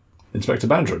game. Inspector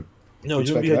Bantrid. No,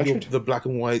 you had the black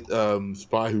and white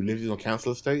spy who lived in a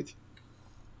council estate.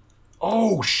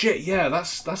 Oh shit! Yeah,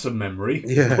 that's a memory.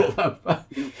 Yeah.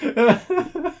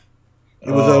 It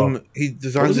was he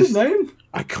designed What was his name?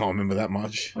 I can't remember that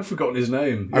much. I've forgotten his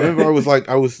name. I remember I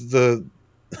was the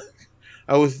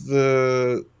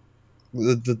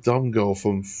dumb girl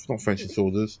from not French and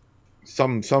Saunders,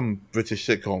 some British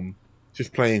sitcom,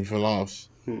 just playing for laughs.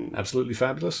 Absolutely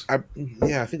Fabulous. I think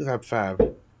it's Ab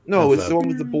Fab. No, it's the one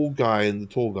with the bald guy and the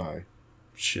tall guy.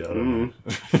 Shit.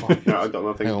 Fuck. No, I got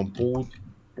nothing. Hang on,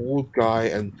 bald guy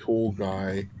and tall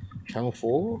guy. Channel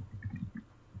 4?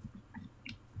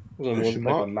 Wasn't played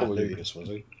by Matt Lucas, was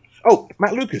he? Oh,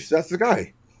 Matt Lucas, that's the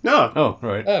guy. No. Oh,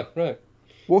 right. Oh, right.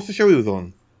 What's the show he was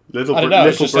on? I don't know.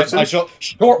 Little Britain. I shot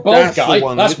short bald That's the guy.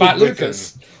 one, That's Little Matt Britain.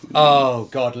 Lucas. Oh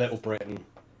God, Little Britain.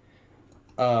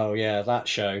 Oh yeah, that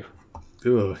show.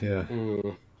 Oh, yeah.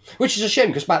 Which is a shame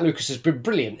because Matt Lucas has been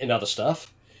brilliant in other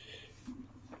stuff,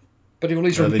 but he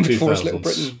always remembered for his Little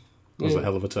Britain. That was a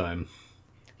hell of a time.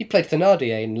 He played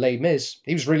Thénardier in Les Mis.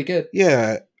 He was really good.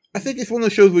 Yeah, I think it's one of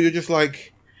those shows where you're just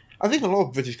I think a lot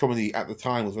of British comedy at the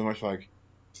time was very much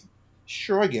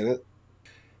sure, I get it.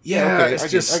 Yeah, okay, it's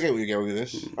I get where you're going with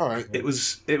this. All right. It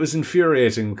was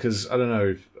infuriating because, I don't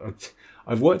know,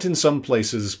 I've worked in some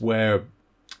places where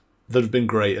that have been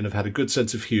great and have had a good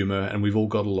sense of humour and we've all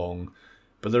got along,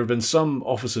 but there have been some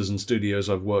offices and studios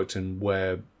I've worked in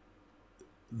where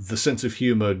the sense of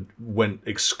humour went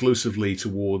exclusively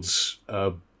towards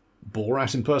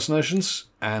Borat impersonations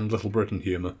and Little Britain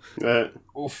humour.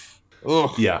 Oof.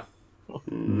 Ugh. Yeah.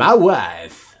 My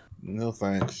wife. No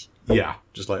thanks. Yeah,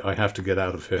 just I have to get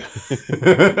out of here.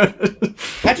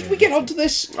 How did we get onto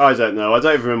this? I don't know. I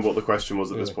don't even remember what the question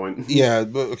was at this point. Yeah,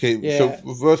 but okay. Yeah. So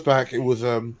reverse back. It was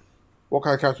what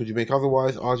kind of character would you make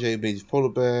otherwise? RJ made his polar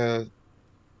bear.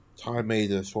 Ty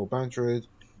made a small bantrid.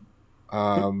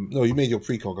 No, you made your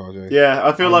precog, RJ. Yeah,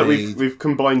 I feel like we've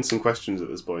combined some questions at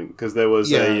this point because there was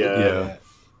Yeah.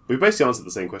 We basically answered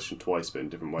the same question twice, but in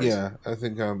different ways. Yeah, I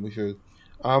think we should.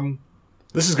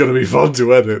 This is going to be fun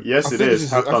to edit. Yes, I it think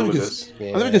is. Have fun with this.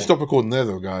 Yeah. I think we can stop recording there,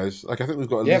 though, guys. I think we've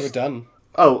got. Yeah, we're done.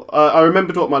 Oh, I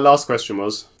remembered what my last question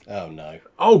was. Oh no.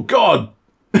 Oh, God!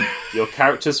 Your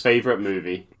character's favourite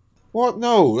movie. What?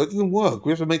 No, that doesn't work.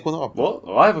 We have to make one up. What?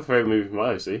 Oh, I have a favourite movie from my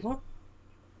OC. What?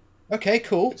 Okay,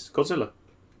 cool. It's Godzilla.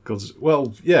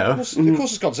 Well, yeah. Of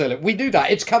course it's Godzilla. We knew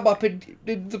that. It's come up in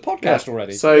the podcast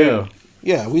already. So Yeah.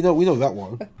 Yeah, we know that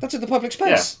one. That's in the public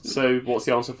yeah. space. So what's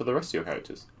the answer for the rest of your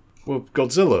characters? Well,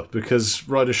 Godzilla, because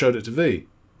Ryder showed it to V.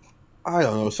 I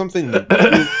don't know, something.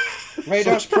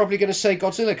 Radar's probably going to say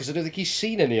Godzilla because I don't think he's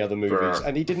seen any other movies, Bruh.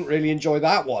 and he didn't really enjoy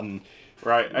that one.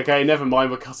 Right, okay, never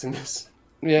mind, we're cutting this.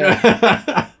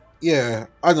 Yeah. Yeah,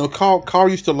 I don't know. Carl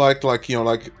used to like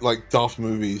daft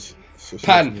movies. So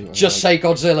Pan, just say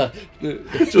Godzilla.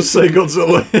 Just say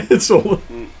Godzilla. It's all.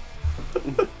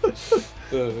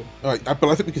 All right, but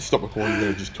I think we can stop recording there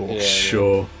and just talk. Yeah.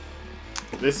 Sure.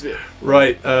 This bit.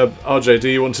 Right, RJ, do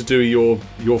you want to do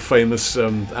your famous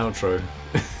outro?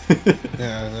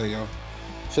 Yeah, there you go.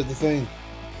 Said the thing.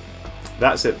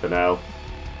 That's it for now.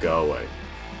 Go away.